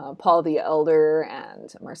Paul the Elder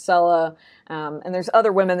and Marcella, and there's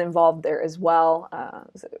other women involved there as well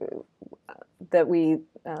that we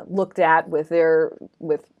looked at with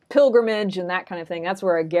pilgrimage and that kind of thing. That's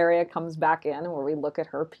where Agaria comes back in, where we look at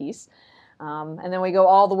her piece. And then we go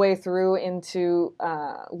all the way through into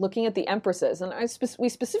looking at the empresses. And we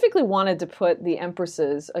specifically wanted to put the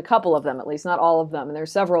empresses, a couple of them at least, not all of them, and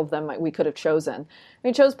there's several of them we could have chosen.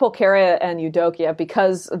 We chose Pulcheria and Eudokia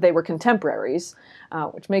because they were contemporaries,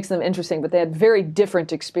 which makes them interesting, but they had very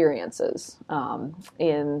different experiences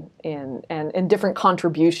and different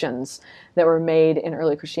contributions that were made in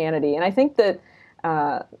early Christianity. And I think that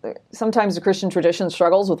sometimes the Christian tradition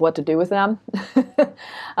struggles with what to do with them.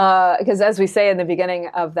 Because as we say in the beginning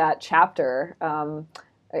of that chapter,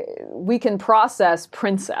 we can process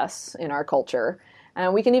princess in our culture,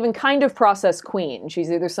 and we can even kind of process queen.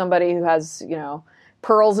 She's either somebody who has,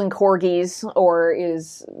 pearls and corgis, or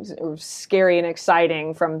is scary and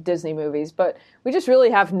exciting from Disney movies, but we just really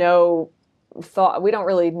have no thought. We don't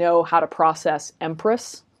really know how to process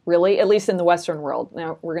empress, really, at least in the Western world.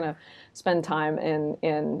 Now, we're going to spend time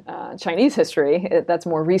in Chinese history. That's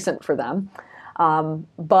more recent for them.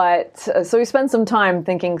 So we spend some time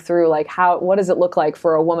thinking through, like, what does it look like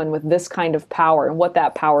for a woman with this kind of power and what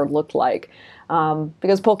that power looked like.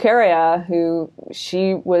 Because Pulcheria,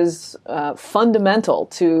 she was fundamental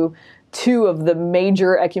to two of the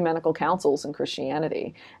major ecumenical councils in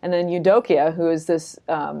Christianity. And then Eudokia, who is this...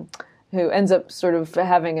 who ends up sort of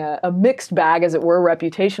having a mixed bag, as it were,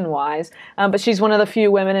 reputation-wise. But she's one of the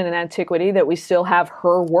few women in antiquity that we still have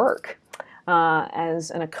her work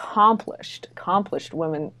as an accomplished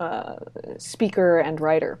woman speaker and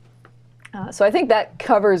writer. So I think that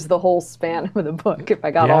covers the whole span of the book, if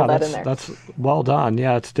I got all that in there. That's well done.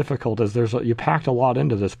 Yeah, it's difficult, as you packed a lot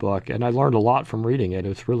into this book, and I learned a lot from reading it.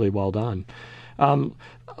 It's really well done.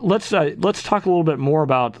 Let's talk a little bit more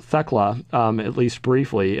about Thecla, at least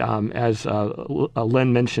briefly, as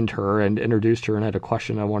Lynn mentioned her and introduced her and had a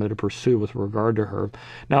question I wanted to pursue with regard to her.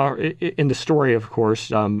 Now, in the story, of course,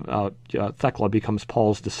 Thecla becomes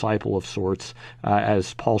Paul's disciple of sorts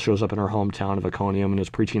as Paul shows up in her hometown of Iconium and is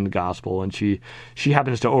preaching the gospel, and she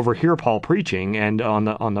happens to overhear Paul preaching, and on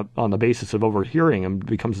the basis of overhearing him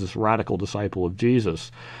becomes this radical disciple of Jesus.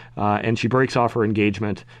 And she breaks off her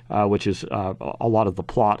engagement, which is a lot of the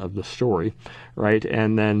plot of the story, right?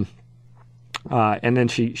 And then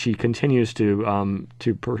she continues to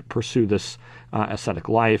pursue this ascetic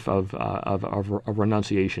life of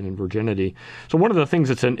renunciation and virginity. So one of the things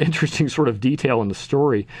that's an interesting sort of detail in the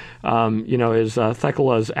story, is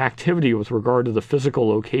Thecla's activity with regard to the physical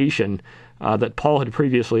location that Paul had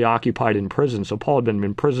previously occupied in prison. So Paul had been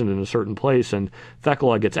imprisoned in a certain place, and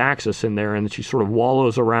Thecla gets access in there, and she sort of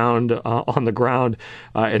wallows around on the ground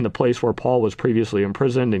in the place where Paul was previously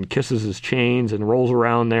imprisoned and kisses his chains and rolls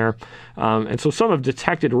around there. And so some have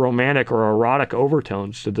detected romantic or erotic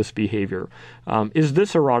overtones to this behavior. Is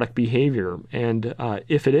this erotic behavior? And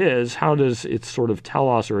if it is, how does it sort of tell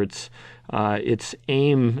us, or its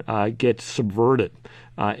aim get subverted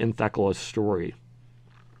in Thecla's story?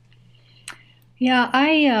 Yeah,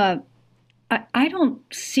 I don't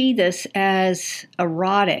see this as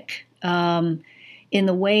erotic in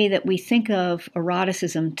the way that we think of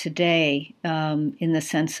eroticism today, in the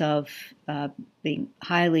sense of being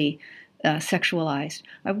highly sexualized.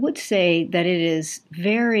 I would say that it is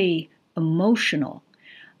very emotional,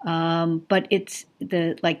 but it's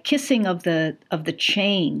the like kissing of the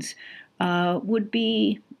chains would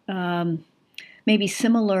be maybe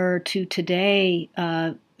similar to today.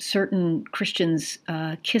 Certain Christians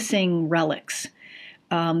kissing relics.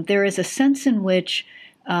 There is a sense in which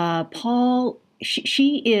Paul,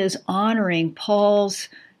 she is honoring Paul's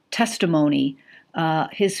testimony,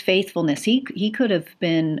 his faithfulness. He could have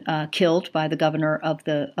been killed by the governor of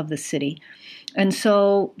the city, and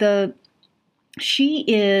so she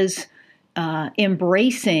is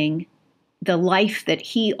embracing the life that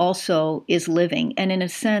he also is living, and in a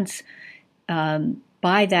sense,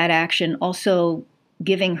 by that action, also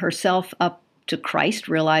giving herself up to Christ,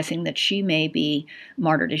 realizing that she may be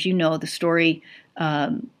martyred. As you know, the story,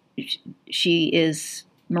 she is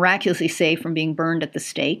miraculously saved from being burned at the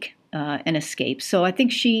stake and escapes. So I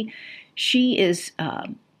think she is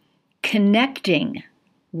connecting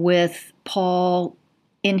with Paul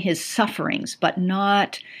in his sufferings, but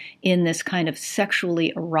not in this kind of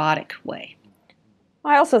sexually erotic way.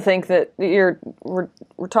 I also think that we're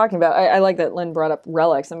talking about, I like that Lynn brought up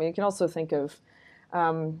relics. I mean, you can also think of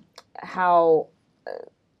how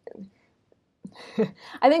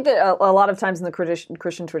I think that a lot of times in the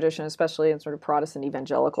Christian tradition, especially in sort of Protestant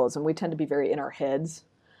evangelicalism, we tend to be very in our heads.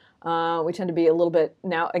 We tend to be a little bit,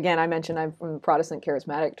 now again, I mentioned I'm from the Protestant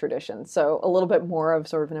charismatic tradition, so a little bit more of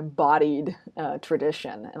sort of an embodied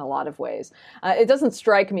tradition in a lot of ways. It doesn't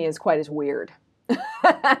strike me as quite as weird.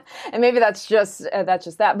 And maybe that's just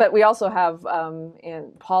that. But we also have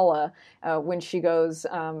in Paula when she goes,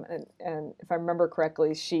 and if I remember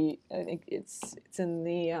correctly, I think it's in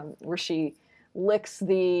the where she licks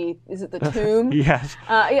is it the tomb? Yes.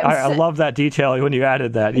 I love that detail when you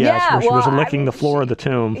added that. Yes, yeah, where she was licking the floor of the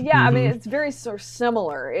tomb. Yeah, I mean, it's very sort of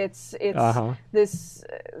similar. It's this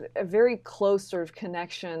a very close sort of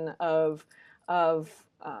connection of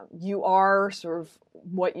you are sort of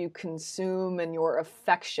what you consume and your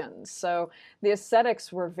affections. So the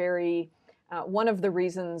ascetics were very, one of the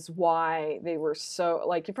reasons why they were so,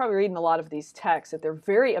 like you probably read in a lot of these texts, that they're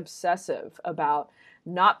very obsessive about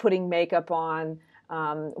not putting makeup on,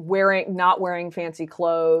 not wearing fancy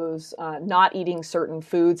clothes, not eating certain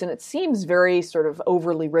foods. And it seems very sort of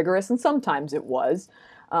overly rigorous, and sometimes it was.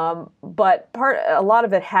 But a lot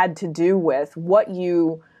of it had to do with what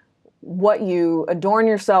you adorn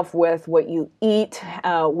yourself with, what you eat,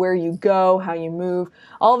 where you go, how you move.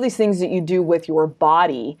 All of these things that you do with your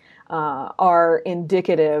body are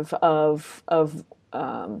indicative of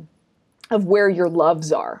where your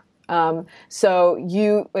loves are. So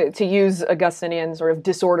to use Augustinian sort of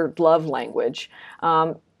disordered love language,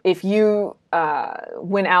 if you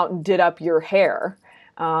went out and did up your hair,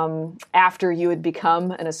 after you had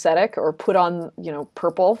become an ascetic or put on,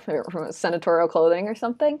 purple or senatorial clothing or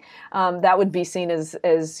something, that would be seen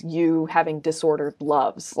as you having disordered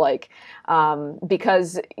loves,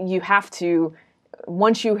 because you have to,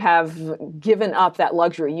 once you have given up that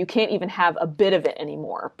luxury, you can't even have a bit of it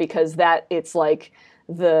anymore, because it's like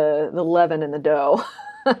the leaven in the dough.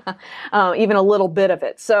 Even a little bit of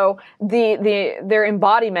it. So their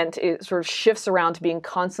embodiment sort of shifts around to being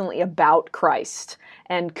constantly about Christ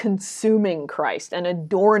and consuming Christ and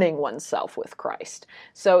adorning oneself with Christ.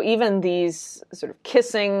 So even these sort of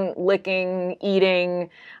kissing, licking, eating,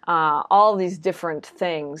 all these different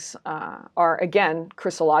things are, again,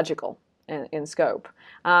 Christological in scope.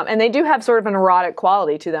 And they do have sort of an erotic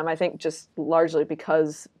quality to them, I think, just largely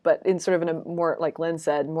but in sort of a more, like Lynn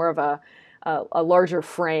said, more of a larger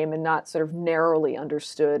frame and not sort of narrowly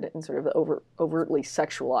understood and sort of overtly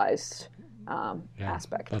sexualized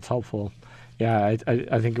aspect. That's helpful. Yeah,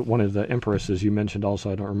 I think one of the empresses you mentioned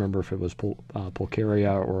also, I don't remember if it was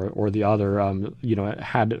Pulcheria or the other,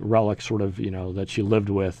 had relics sort of, that she lived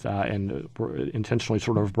with and were intentionally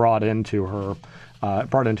sort of brought into her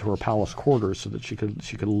palace quarters so that she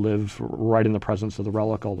could live right in the presence of the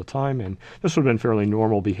relic all the time, and this would have been fairly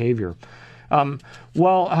normal behavior.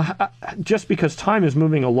 Just because time is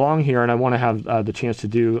moving along here and I want to have the chance to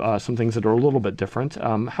do some things that are a little bit different,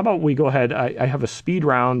 how about we go ahead? I have a speed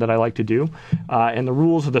round that I like to do. And the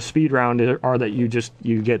rules of the speed round are that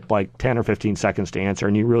you get like 10 or 15 seconds to answer,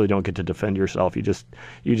 and you really don't get to defend yourself. You just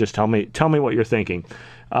tell me what you're thinking.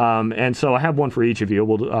 And so I have one for each of you.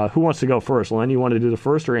 Who wants to go first? Lynn, you want to do the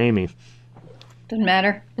first, or Amy? Doesn't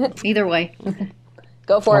matter. Either way.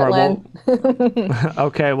 Go for it, Lynn.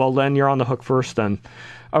 Okay, well, Lynn, you're on the hook first then.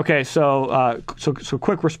 Okay, so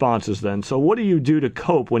quick responses then. So what do you do to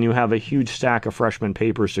cope when you have a huge stack of freshman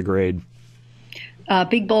papers to grade? A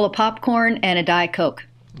big bowl of popcorn and a Diet Coke.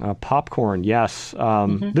 Popcorn, yes.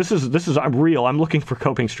 This is I'm real. I'm looking for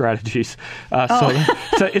coping strategies. So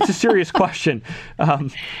it's a serious question. All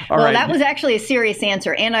right. That was actually a serious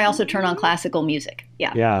answer, and I also turn on classical music.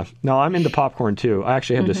 Yeah. Yeah. No, I'm into popcorn too. I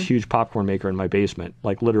actually have this huge popcorn maker in my basement,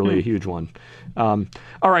 like literally a huge one. All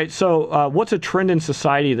right. So, what's a trend in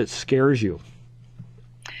society that scares you?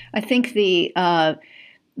 I think the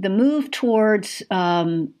move towards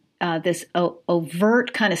this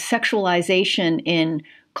overt kind of sexualization in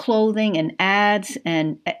clothing and ads,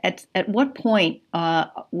 and at what point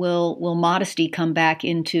will modesty come back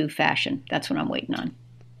into fashion? That's what I'm waiting on.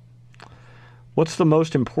 What's the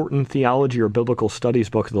most important theology or biblical studies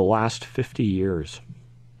book of the last 50 years?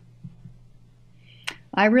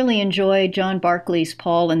 I really enjoyed John Barclay's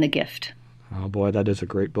Paul and the Gift. Oh boy, that is a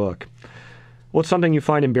great book. What's something you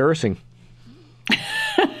find embarrassing?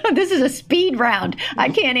 This is a speed round. I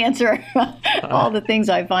can't answer all the things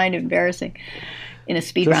I find embarrassing in a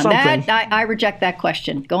speed round. I reject that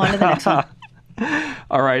question. Go on to the next one.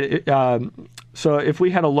 All right. So if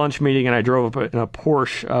we had a lunch meeting and I drove up in a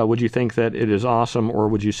Porsche, would you think that it is awesome, or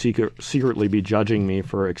would you secretly be judging me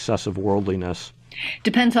for excessive worldliness?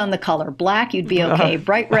 Depends on the color. Black, you'd be okay.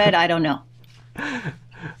 Bright red, I don't know.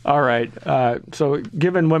 All right. So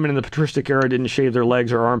given women in the patristic era didn't shave their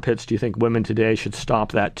legs or armpits, do you think women today should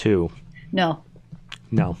stop that too? No.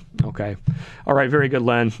 No. Okay. All right. Very good,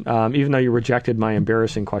 Lynn. Even though you rejected my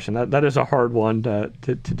embarrassing question, that is a hard one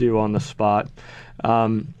to do on the spot.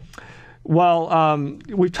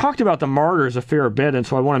 We've talked about the martyrs a fair bit, and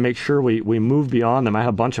so I want to make sure we move beyond them. I have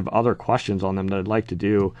a bunch of other questions on them that I'd like to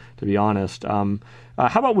do, to be honest.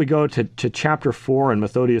 How about we go to Chapter 4 in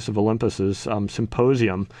Methodius of Olympus's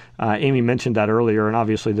Symposium? Amy mentioned that earlier, and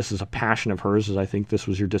obviously this is a passion of hers, as I think this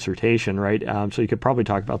was your dissertation, right? So you could probably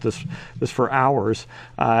talk about this for hours.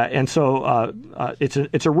 It's a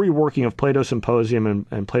reworking of Plato's Symposium,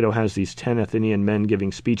 and Plato has these 10 Athenian men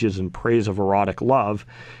giving speeches in praise of erotic love.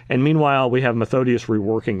 And meanwhile, we have Methodius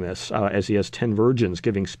reworking this as he has 10 virgins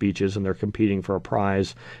giving speeches, and they're competing for a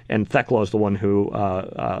prize. And Thecla is the one who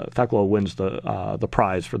Thecla wins the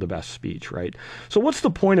prize for the best speech, right? So what's the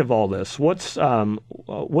point of all this? What's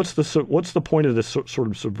the point of this sort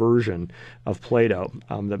of subversion of Plato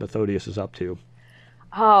that Methodius is up to?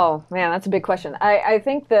 Oh man, that's a big question. I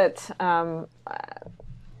think that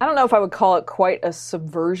I don't know if I would call it quite a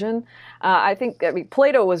subversion. I mean,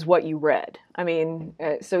 Plato was what you read. I mean,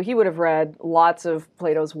 so he would have read lots of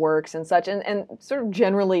Plato's works and such, and sort of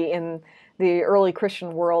generally in the early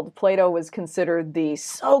Christian world, Plato was considered the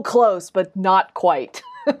so close but not quite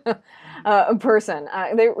person.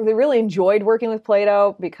 They really enjoyed working with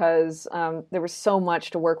Plato because there was so much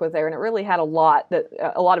to work with there, and it really had a lot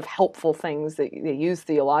of helpful things that they used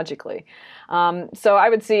theologically. So I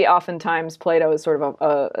would see oftentimes Plato as sort of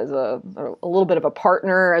a little bit of a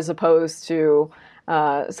partner as opposed to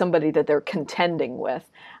somebody that they're contending with.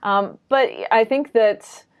 But I think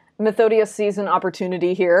that Methodius sees an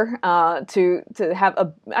opportunity here to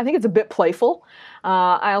have I think it's a bit playful.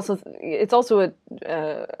 It's also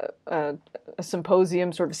a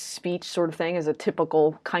symposium sort of speech sort of thing is a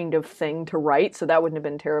typical kind of thing to write, so that wouldn't have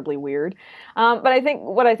been terribly weird. But I think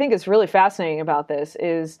what I think is really fascinating about this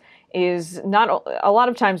is not a lot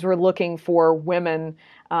of times we're looking for women.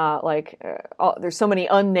 There's so many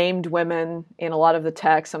unnamed women in a lot of the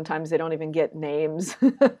text. Sometimes they don't even get names.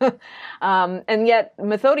 And yet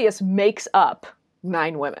Methodius makes up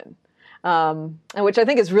 9 women, which I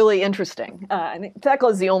think is really interesting. I think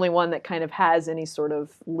Thecla is the only one that kind of has any sort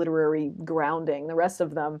of literary grounding. The rest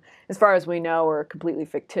of them, as far as we know, are completely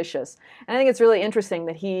fictitious. And I think it's really interesting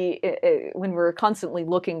that when we're constantly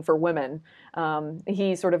looking for women,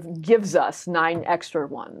 he sort of gives us 9 extra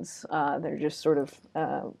ones. They're just sort of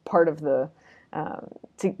part of the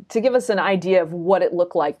to give us an idea of what it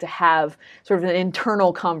looked like to have sort of an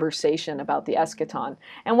internal conversation about the eschaton.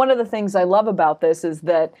 And one of the things I love about this is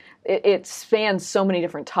that it spans so many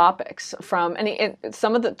different topics. Some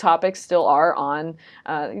of the topics still are on.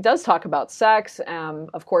 He does talk about sex,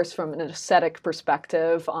 of course, from an ascetic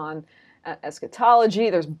perspective on eschatology,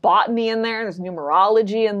 there's botany in there, there's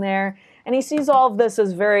numerology in there, and he sees all of this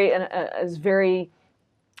as very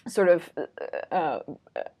sort of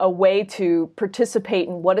a way to participate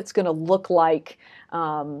in what it's going to look like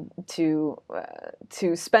to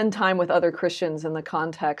spend time with other Christians in the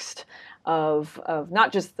context of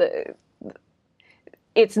not just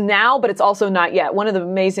it's now, but it's also not yet. One of the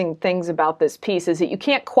amazing things about this piece is that you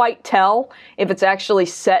can't quite tell if it's actually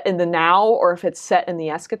set in the now or if it's set in the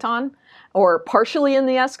eschaton, or partially in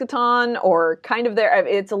the eschaton, or kind of there.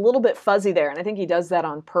 It's a little bit fuzzy there, and I think he does that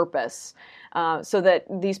on purpose, so that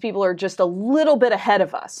these people are just a little bit ahead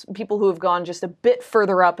of us, people who have gone just a bit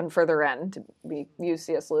further up and further in, to use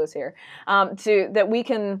C.S. Lewis here, that we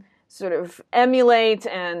can sort of emulate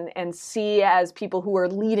and see as people who are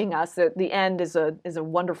leading us. That the end is a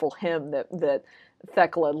wonderful hymn that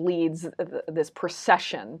Thecla leads this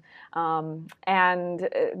procession, and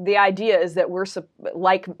the idea is that we're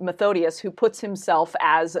like Methodius, who puts himself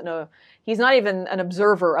as he's not even an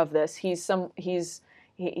observer of this.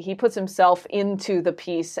 He puts himself into the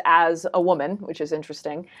piece as a woman, which is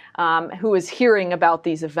interesting, who is hearing about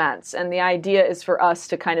these events. And the idea is for us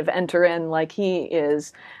to kind of enter in like he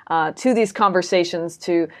is to these conversations,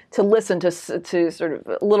 to listen to sort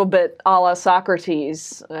of a little bit a la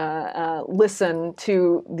Socrates, listen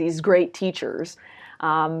to these great teachers,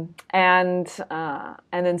 and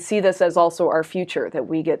then see this as also our future, that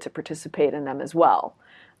we get to participate in them as well.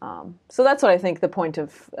 So that's what I think the point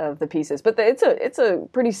of the piece is. But it's a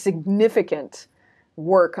pretty significant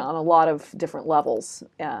work on a lot of different levels.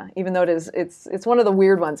 Even though it's one of the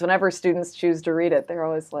weird ones. Whenever students choose to read it, they're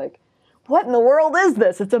always like, "What in the world is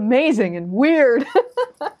this? It's amazing and weird."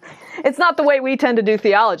 It's not the way we tend to do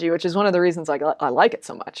theology, which is one of the reasons I like it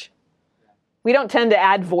so much. We don't tend to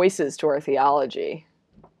add voices to our theology.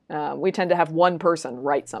 We tend to have one person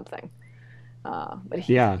write something. Well,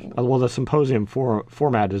 the symposium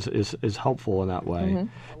format is helpful in that way. Mm-hmm.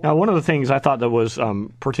 Now, one of the things I thought that was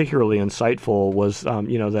particularly insightful was,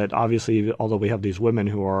 that obviously, although we have these women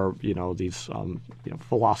who are, these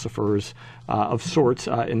philosophers of sorts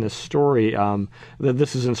in this story, that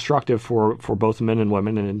this is instructive for both men and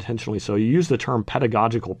women, and intentionally so. You use the term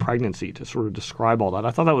pedagogical pregnancy to sort of describe all that.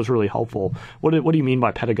 I thought that was really helpful. What do you mean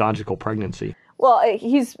by pedagogical pregnancy? Well,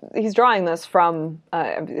 he's drawing this from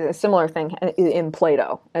a similar thing in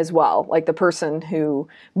Plato as well, like the person who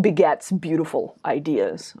begets beautiful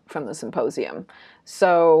ideas from the symposium.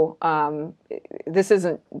 So this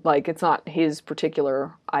isn't like, it's not his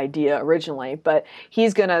particular idea originally, but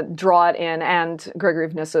he's going to draw it in, and Gregory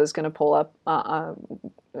of Nyssa is going to pull up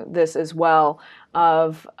this as well,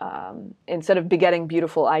 of instead of begetting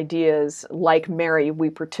beautiful ideas, like Mary, we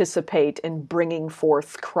participate in bringing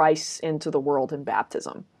forth Christ into the world in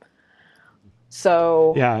baptism.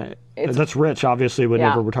 So yeah, that's rich, obviously,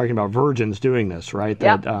 whenever we're talking about virgins doing this, right?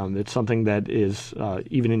 That it's something that is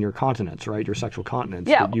even in your continence, right? Your sexual continence,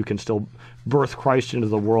 that you can still birth Christ into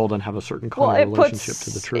the world and have a certain kind of relationship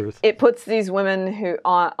to the truth. It puts these women who,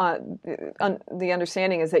 the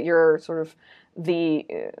understanding is that you're sort of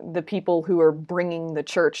the people who are bringing the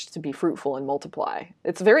church to be fruitful and multiply.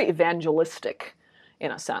 It's very evangelistic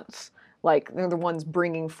in a sense. Like, they're the ones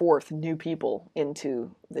bringing forth new people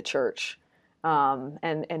into the church.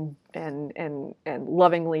 And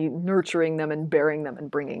lovingly nurturing them and bearing them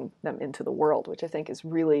and bringing them into the world, which I think is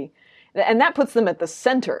really, and that puts them at the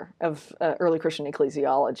center of early Christian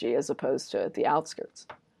ecclesiology as opposed to at the outskirts,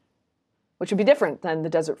 which would be different than the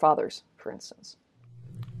Desert Fathers, for instance.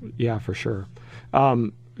 Yeah, for sure.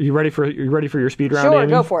 You ready for your speed round? Sure,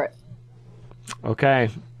 Amy? go for it.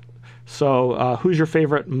 Okay. So, who's your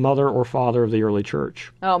favorite mother or father of the early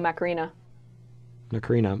church? Oh, Macrina.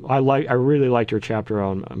 I really liked your chapter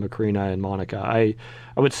on Macrina and Monica. I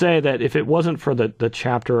would say that if it wasn't for the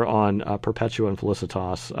chapter on Perpetua and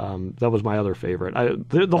Felicitas, that was my other favorite.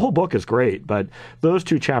 The whole book is great, but those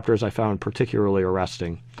two chapters I found particularly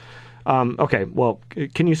arresting. Okay, well,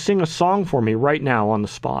 can you sing a song for me right now on the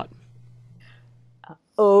spot?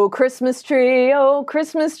 Oh, Christmas tree,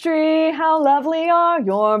 how lovely are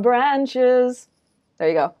your branches. There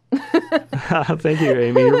you go. Thank you,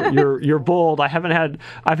 Amy. You're bold. I've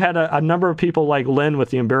had a number of people like Lynn with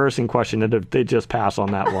the embarrassing question that they just pass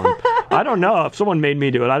on that one. I don't know if someone made me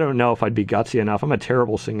do it. I don't know if I'd be gutsy enough. I'm a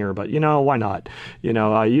terrible singer, but why not?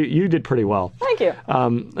 You did pretty well. Thank you.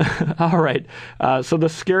 All right. So the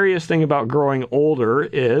scariest thing about growing older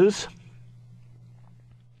is.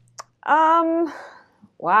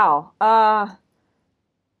 Wow.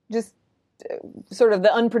 Just sort of the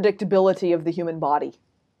unpredictability of the human body.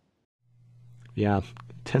 Yeah,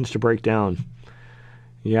 tends to break down.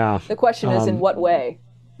 Yeah. The question is, in what way?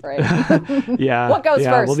 right? Yeah. What goes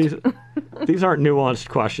first? Well, these aren't nuanced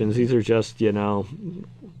questions. These are just,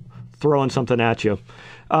 throwing something at you.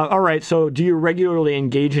 All right. So do you regularly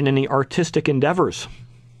engage in any artistic endeavors?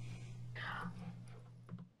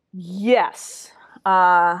 Yes.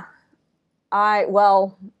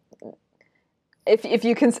 If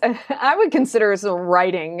you can, I would consider some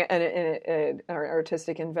writing an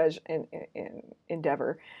artistic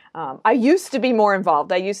endeavor. I used to be more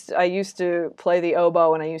involved. I used to play the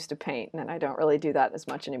oboe and I used to paint, and I don't really do that as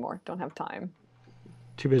much anymore. Don't have time.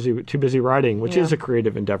 Too busy writing, which is a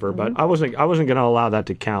creative endeavor. But I wasn't going to allow that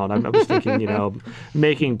to count. I was thinking,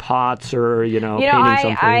 making pots or painting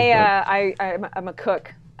something. I'm a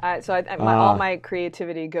cook, all my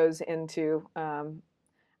creativity goes into.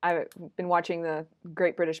 I've been watching the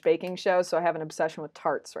Great British Baking Show, so I have an obsession with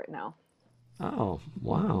tarts right now. Oh,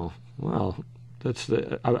 wow! Well,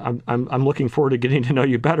 I'm looking forward to getting to know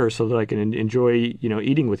you better so that I can enjoy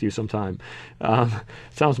eating with you sometime.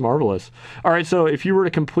 Sounds marvelous. All right, so if you were to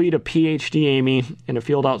complete a PhD, Amy, in a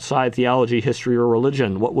field outside theology, history, or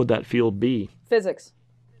religion, what would that field be? Physics.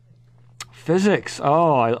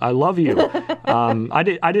 Oh, I love you.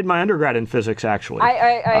 I did my undergrad in physics, actually.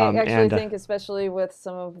 I actually think, especially with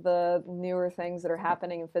some of the newer things that are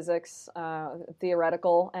happening in physics,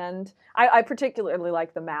 theoretical end, I particularly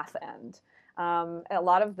like the math end. A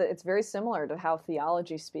lot of it's very similar to how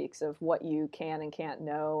theology speaks of what you can and can't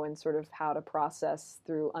know and sort of how to process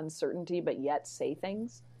through uncertainty, but yet say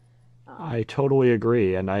things. I totally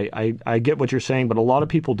agree, and I get what you're saying, but a lot of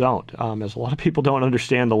people don't. As a lot of people don't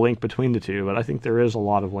understand the link between the two, but I think there is a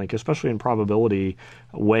lot of link, especially in probability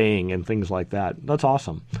weighing and things like that. That's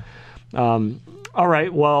awesome. All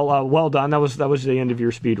right, well done. That was the end of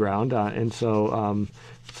your speed round, and so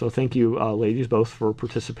thank you, ladies, both for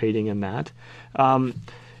participating in that. I'm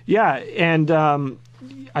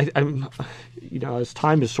as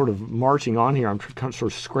time is sort of marching on here, I'm kind of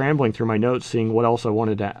sort of scrambling through my notes, seeing what else I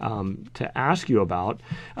wanted to ask you about.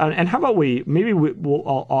 And how about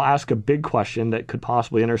I'll ask a big question that could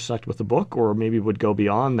possibly intersect with the book, or maybe would go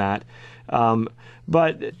beyond that.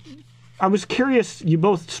 But I was curious, you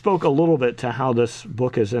both spoke a little bit to how this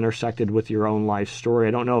book has intersected with your own life story.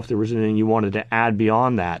 I don't know if there was anything you wanted to add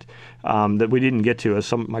beyond that that we didn't get to, as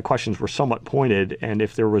some of my questions were somewhat pointed, and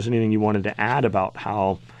if there was anything you wanted to add about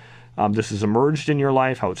how this has emerged in your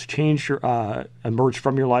life, how it's changed emerged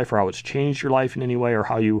from your life, or how it's changed your life in any way, or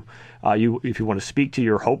how you if you want to speak to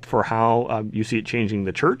your hope for how you see it changing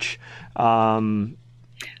the church. I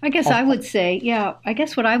guess what I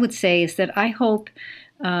would say is that I hope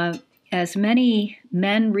as many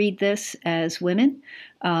men read this as women,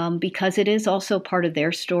 because it is also part of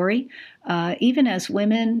their story. Even as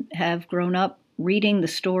women have grown up reading the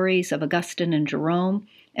stories of Augustine and Jerome,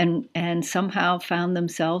 and somehow found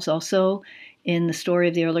themselves also in the story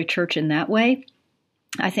of the early church in that way,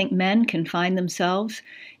 I think men can find themselves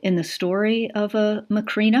in the story of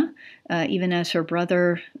Macrina, even as her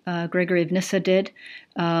brother Gregory of Nyssa did.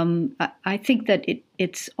 I think that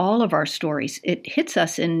it's all of our stories. It hits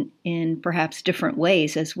us in perhaps different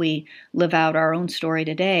ways as we live out our own story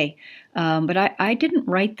today. But I didn't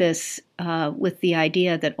write this with the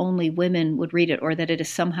idea that only women would read it, or that it is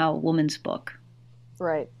somehow a woman's book.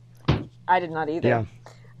 Right. I did not either.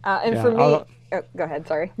 Yeah. For me... go ahead,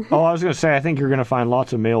 sorry. I was going to say, I think you're going to find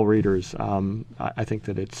lots of male readers. I think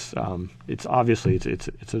that it's obviously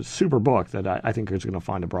it's a super book that I think is going to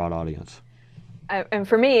find a broad audience. And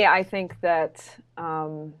for me, I think that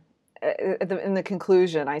in the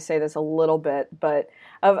conclusion, I say this a little bit, but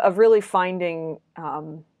of really finding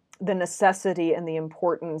the necessity and the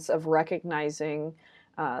importance of recognizing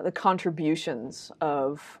the contributions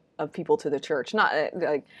of people to the church, not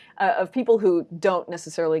of people who don't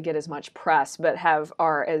necessarily get as much press, but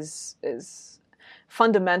are as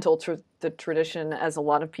fundamental to the tradition as a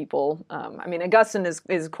lot of people. Augustine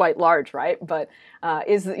is quite large, right? But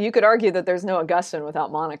you could argue that there's no Augustine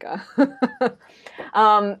without Monica,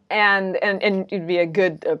 and it'd be a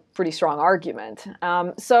pretty strong argument.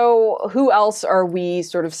 So who else are we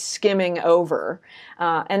sort of skimming over,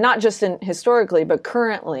 and not just historically, but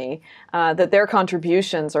currently, that their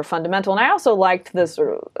contributions are fundamental. And I also liked the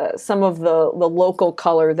sort of some of the local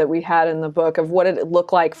color that we had in the book of what it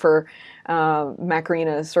looked like for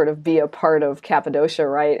Macrina sort of be a part of Cappadocia,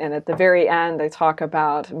 right? And at the very end, I talk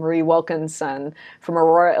about Marie Wilkinson from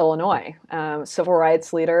Aurora, Illinois, civil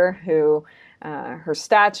rights leader who her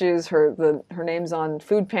statues, her names on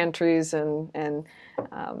food pantries and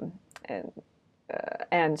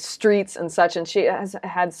streets and such, and she has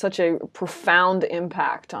had such a profound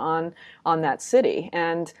impact on that city.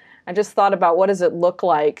 And I just thought about what does it look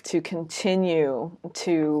like to continue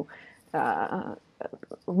to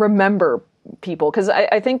remember people, because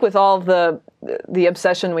I think with all the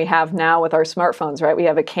obsession we have now with our smartphones, right? We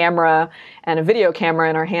have a camera and a video camera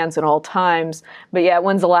in our hands at all times. But yeah,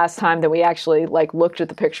 when's the last time that we actually like looked at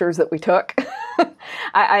the pictures that we took?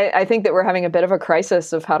 I think that we're having a bit of a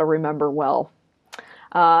crisis of how to remember well.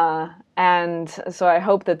 And so I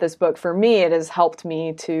hope that this book, for me, it has helped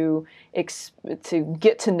me to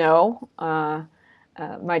get to know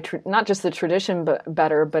not just the tradition but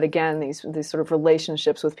better, but again, these sort of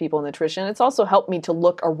relationships with people in the tradition. It's also helped me to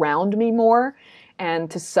look around me more and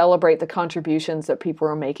to celebrate the contributions that people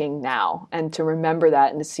are making now, and to remember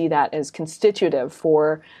that and to see that as constitutive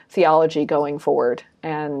for theology going forward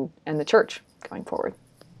and the church going forward.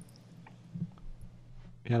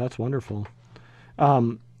 Yeah, that's wonderful.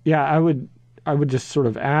 Yeah, I would just sort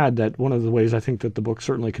of add that one of the ways I think that the book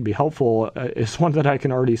certainly could be helpful is one that I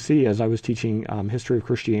can already see as I was teaching history of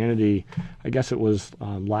Christianity. I guess it was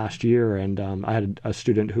last year, and I had a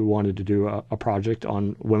student who wanted to do a project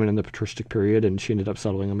on women in the patristic period, and she ended up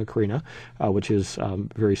settling in Macrina, which is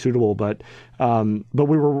very suitable. But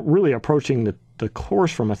we were really approaching the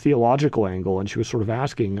course from a theological angle, and she was sort of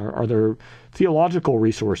asking, are there theological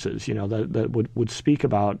resources, that would speak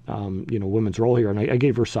about, women's role here? And I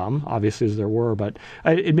gave her some, obviously, as there were, but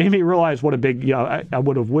it made me realize what a big, I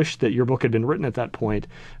would have wished that your book had been written at that point,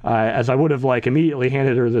 as I would have immediately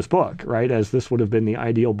handed her this book, right? As this would have been the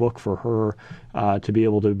ideal book for her to be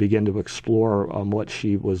able to begin to explore what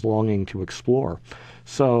she was longing to explore.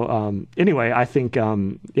 So anyway, I think,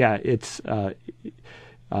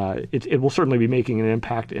 it will certainly be making an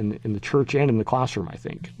impact in the church and in the classroom, I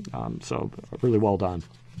think. So really well done.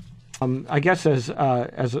 I guess as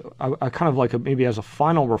a kind of maybe as a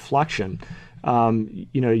final reflection,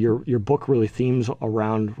 your book really themes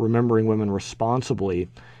around remembering women responsibly,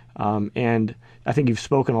 and I think you've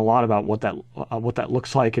spoken a lot about what that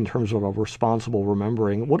looks like in terms of a responsible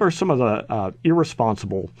remembering. What are some of the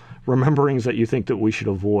irresponsible rememberings that you think that we should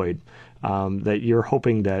avoid, that you're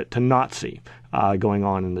hoping to not see going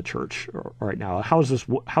on in the church right now? How is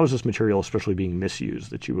this material especially being misused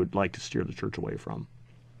that you would like to steer the church away from?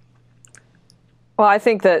 Well, I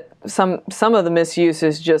think that some of the misuse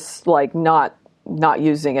is just not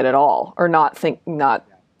using it at all, or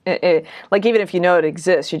even if you know it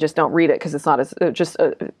exists, you just don't read it because it's not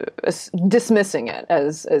dismissing it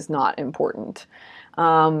as not important.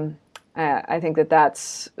 I think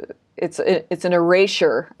that's it's an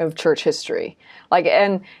erasure of church history.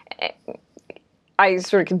 And I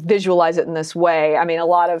sort of can visualize it in this way. I mean, a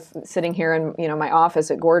lot of sitting here in my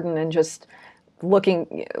office at Gordon and just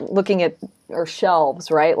looking at our shelves,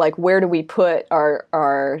 right? Where do we put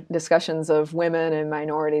our discussions of women and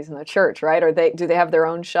minorities in the church, right? Do they have their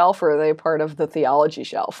own shelf, or are they part of the theology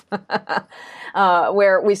shelf?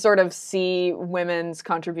 Where we sort of see women's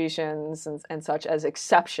contributions and such as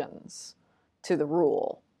exceptions to the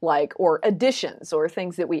rule, or additions or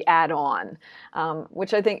things that we add on,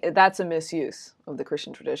 which I think that's a misuse of the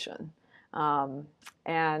Christian tradition. That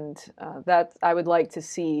I would like to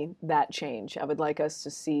see that change. I would like us to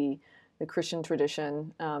see the Christian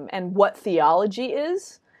tradition and what theology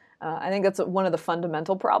is. I think that's one of the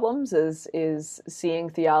fundamental problems is seeing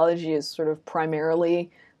theology as sort of primarily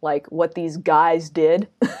what these guys did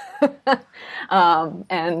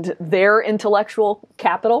and their intellectual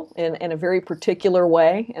capital in a very particular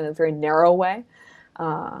way, in a very narrow way.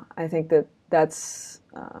 I think that's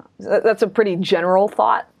a pretty general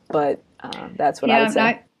thought, but that's what I would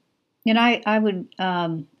say. I would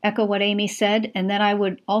echo what Amy said, and then I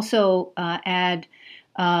would also add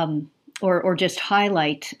or just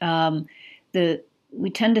highlight we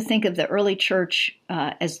tend to think of the early church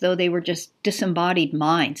as though they were just disembodied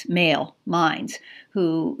minds, male minds,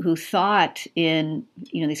 who thought in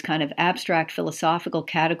these kind of abstract philosophical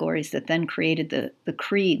categories that then created the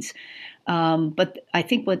creeds. But I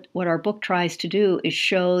think what our book tries to do is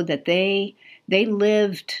show that they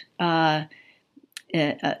lived a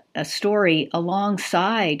story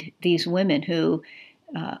alongside these women who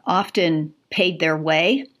often paid their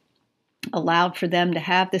way, allowed for them to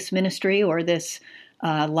have this ministry or this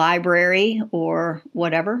library or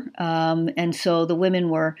whatever. And so the women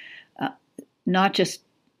were not just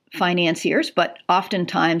financiers, but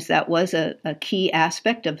oftentimes that was a key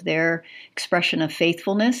aspect of their expression of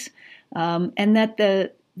faithfulness, and that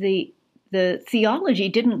the theology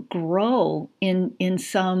didn't grow in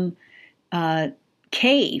some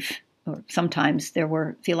cave. Or sometimes there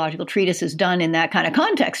were theological treatises done in that kind of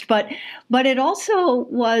context, but it also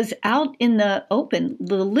was out in the open.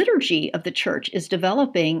 The liturgy of the church is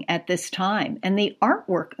developing at this time, and the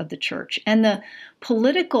artwork of the church and the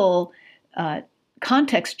political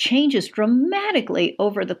context changes dramatically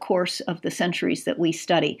over the course of the centuries that we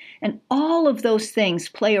study. And all of those things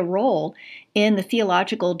play a role in the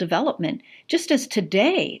theological development, just as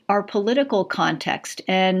today our political context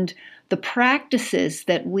and the practices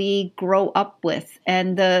that we grow up with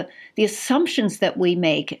and the assumptions that we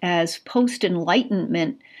make as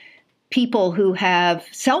post-Enlightenment people who have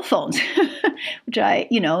cell phones, which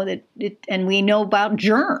and we know about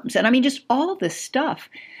germs. And I mean, just all this stuff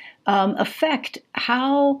affect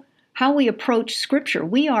how we approach Scripture.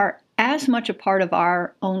 We are as much a part of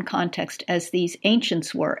our own context as these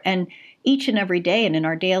ancients were. And each and every day and in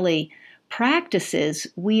our daily practices,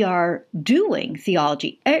 we are doing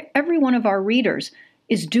theology. Every one of our readers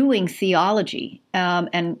is doing theology.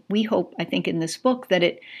 And we hope, I think, in this book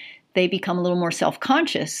that they become a little more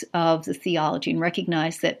self-conscious of the theology and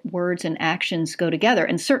recognize that words and actions go together.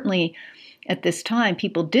 And certainly at this time,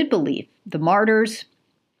 people did believe. The martyrs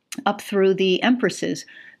up through the empresses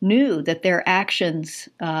knew that their actions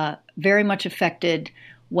very much affected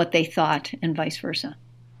what they thought and vice versa.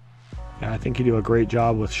 Yeah, I think you do a great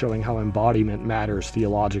job with showing how embodiment matters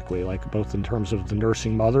theologically, like both in terms of the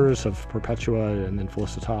nursing mothers of Perpetua and then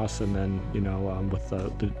Felicitas, and then, with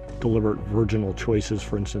the deliberate virginal choices,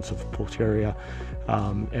 for instance, of Pulcheria,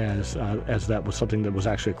 as that was something that was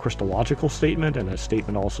actually a Christological statement and a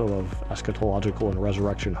statement also of eschatological and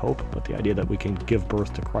resurrection hope, but the idea that we can give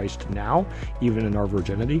birth to Christ now, even in our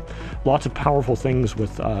virginity. Lots of powerful things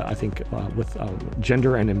with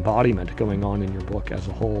gender and embodiment going on in your book as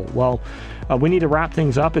a whole. Well, we need to wrap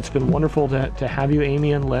things up. It's been wonderful to have you,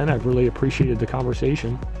 Amy and Lynn. I've really appreciated the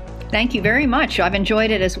conversation. Thank you very much. I've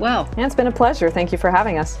enjoyed it as well. Yeah, it's been a pleasure. Thank you for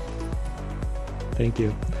having us. Thank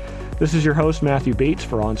you. This is your host, Matthew Bates,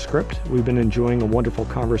 for OnScript. We've been enjoying a wonderful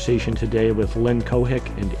conversation today with Lynn Cohick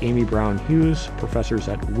and Amy Brown Hughes, professors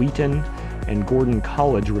at Wheaton and Gordon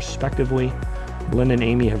College, respectively. Lynn and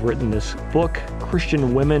Amy have written this book,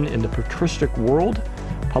 Christian Women in the Patristic World,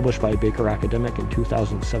 published by Baker Academic in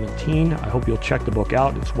 2017. I hope you'll check the book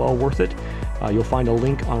out. It's well worth it. You'll find a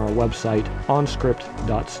link on our website,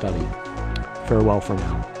 onscript.study. Farewell for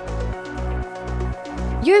now.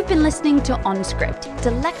 You've been listening to OnScript,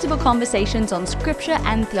 delectable conversations on scripture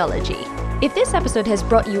and theology. If this episode has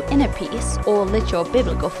brought you inner peace or lit your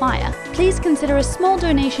biblical fire, please consider a small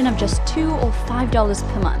donation of just $2 or $5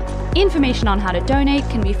 per month. Information on how to donate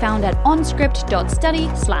can be found at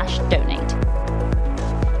onscript.study/donate.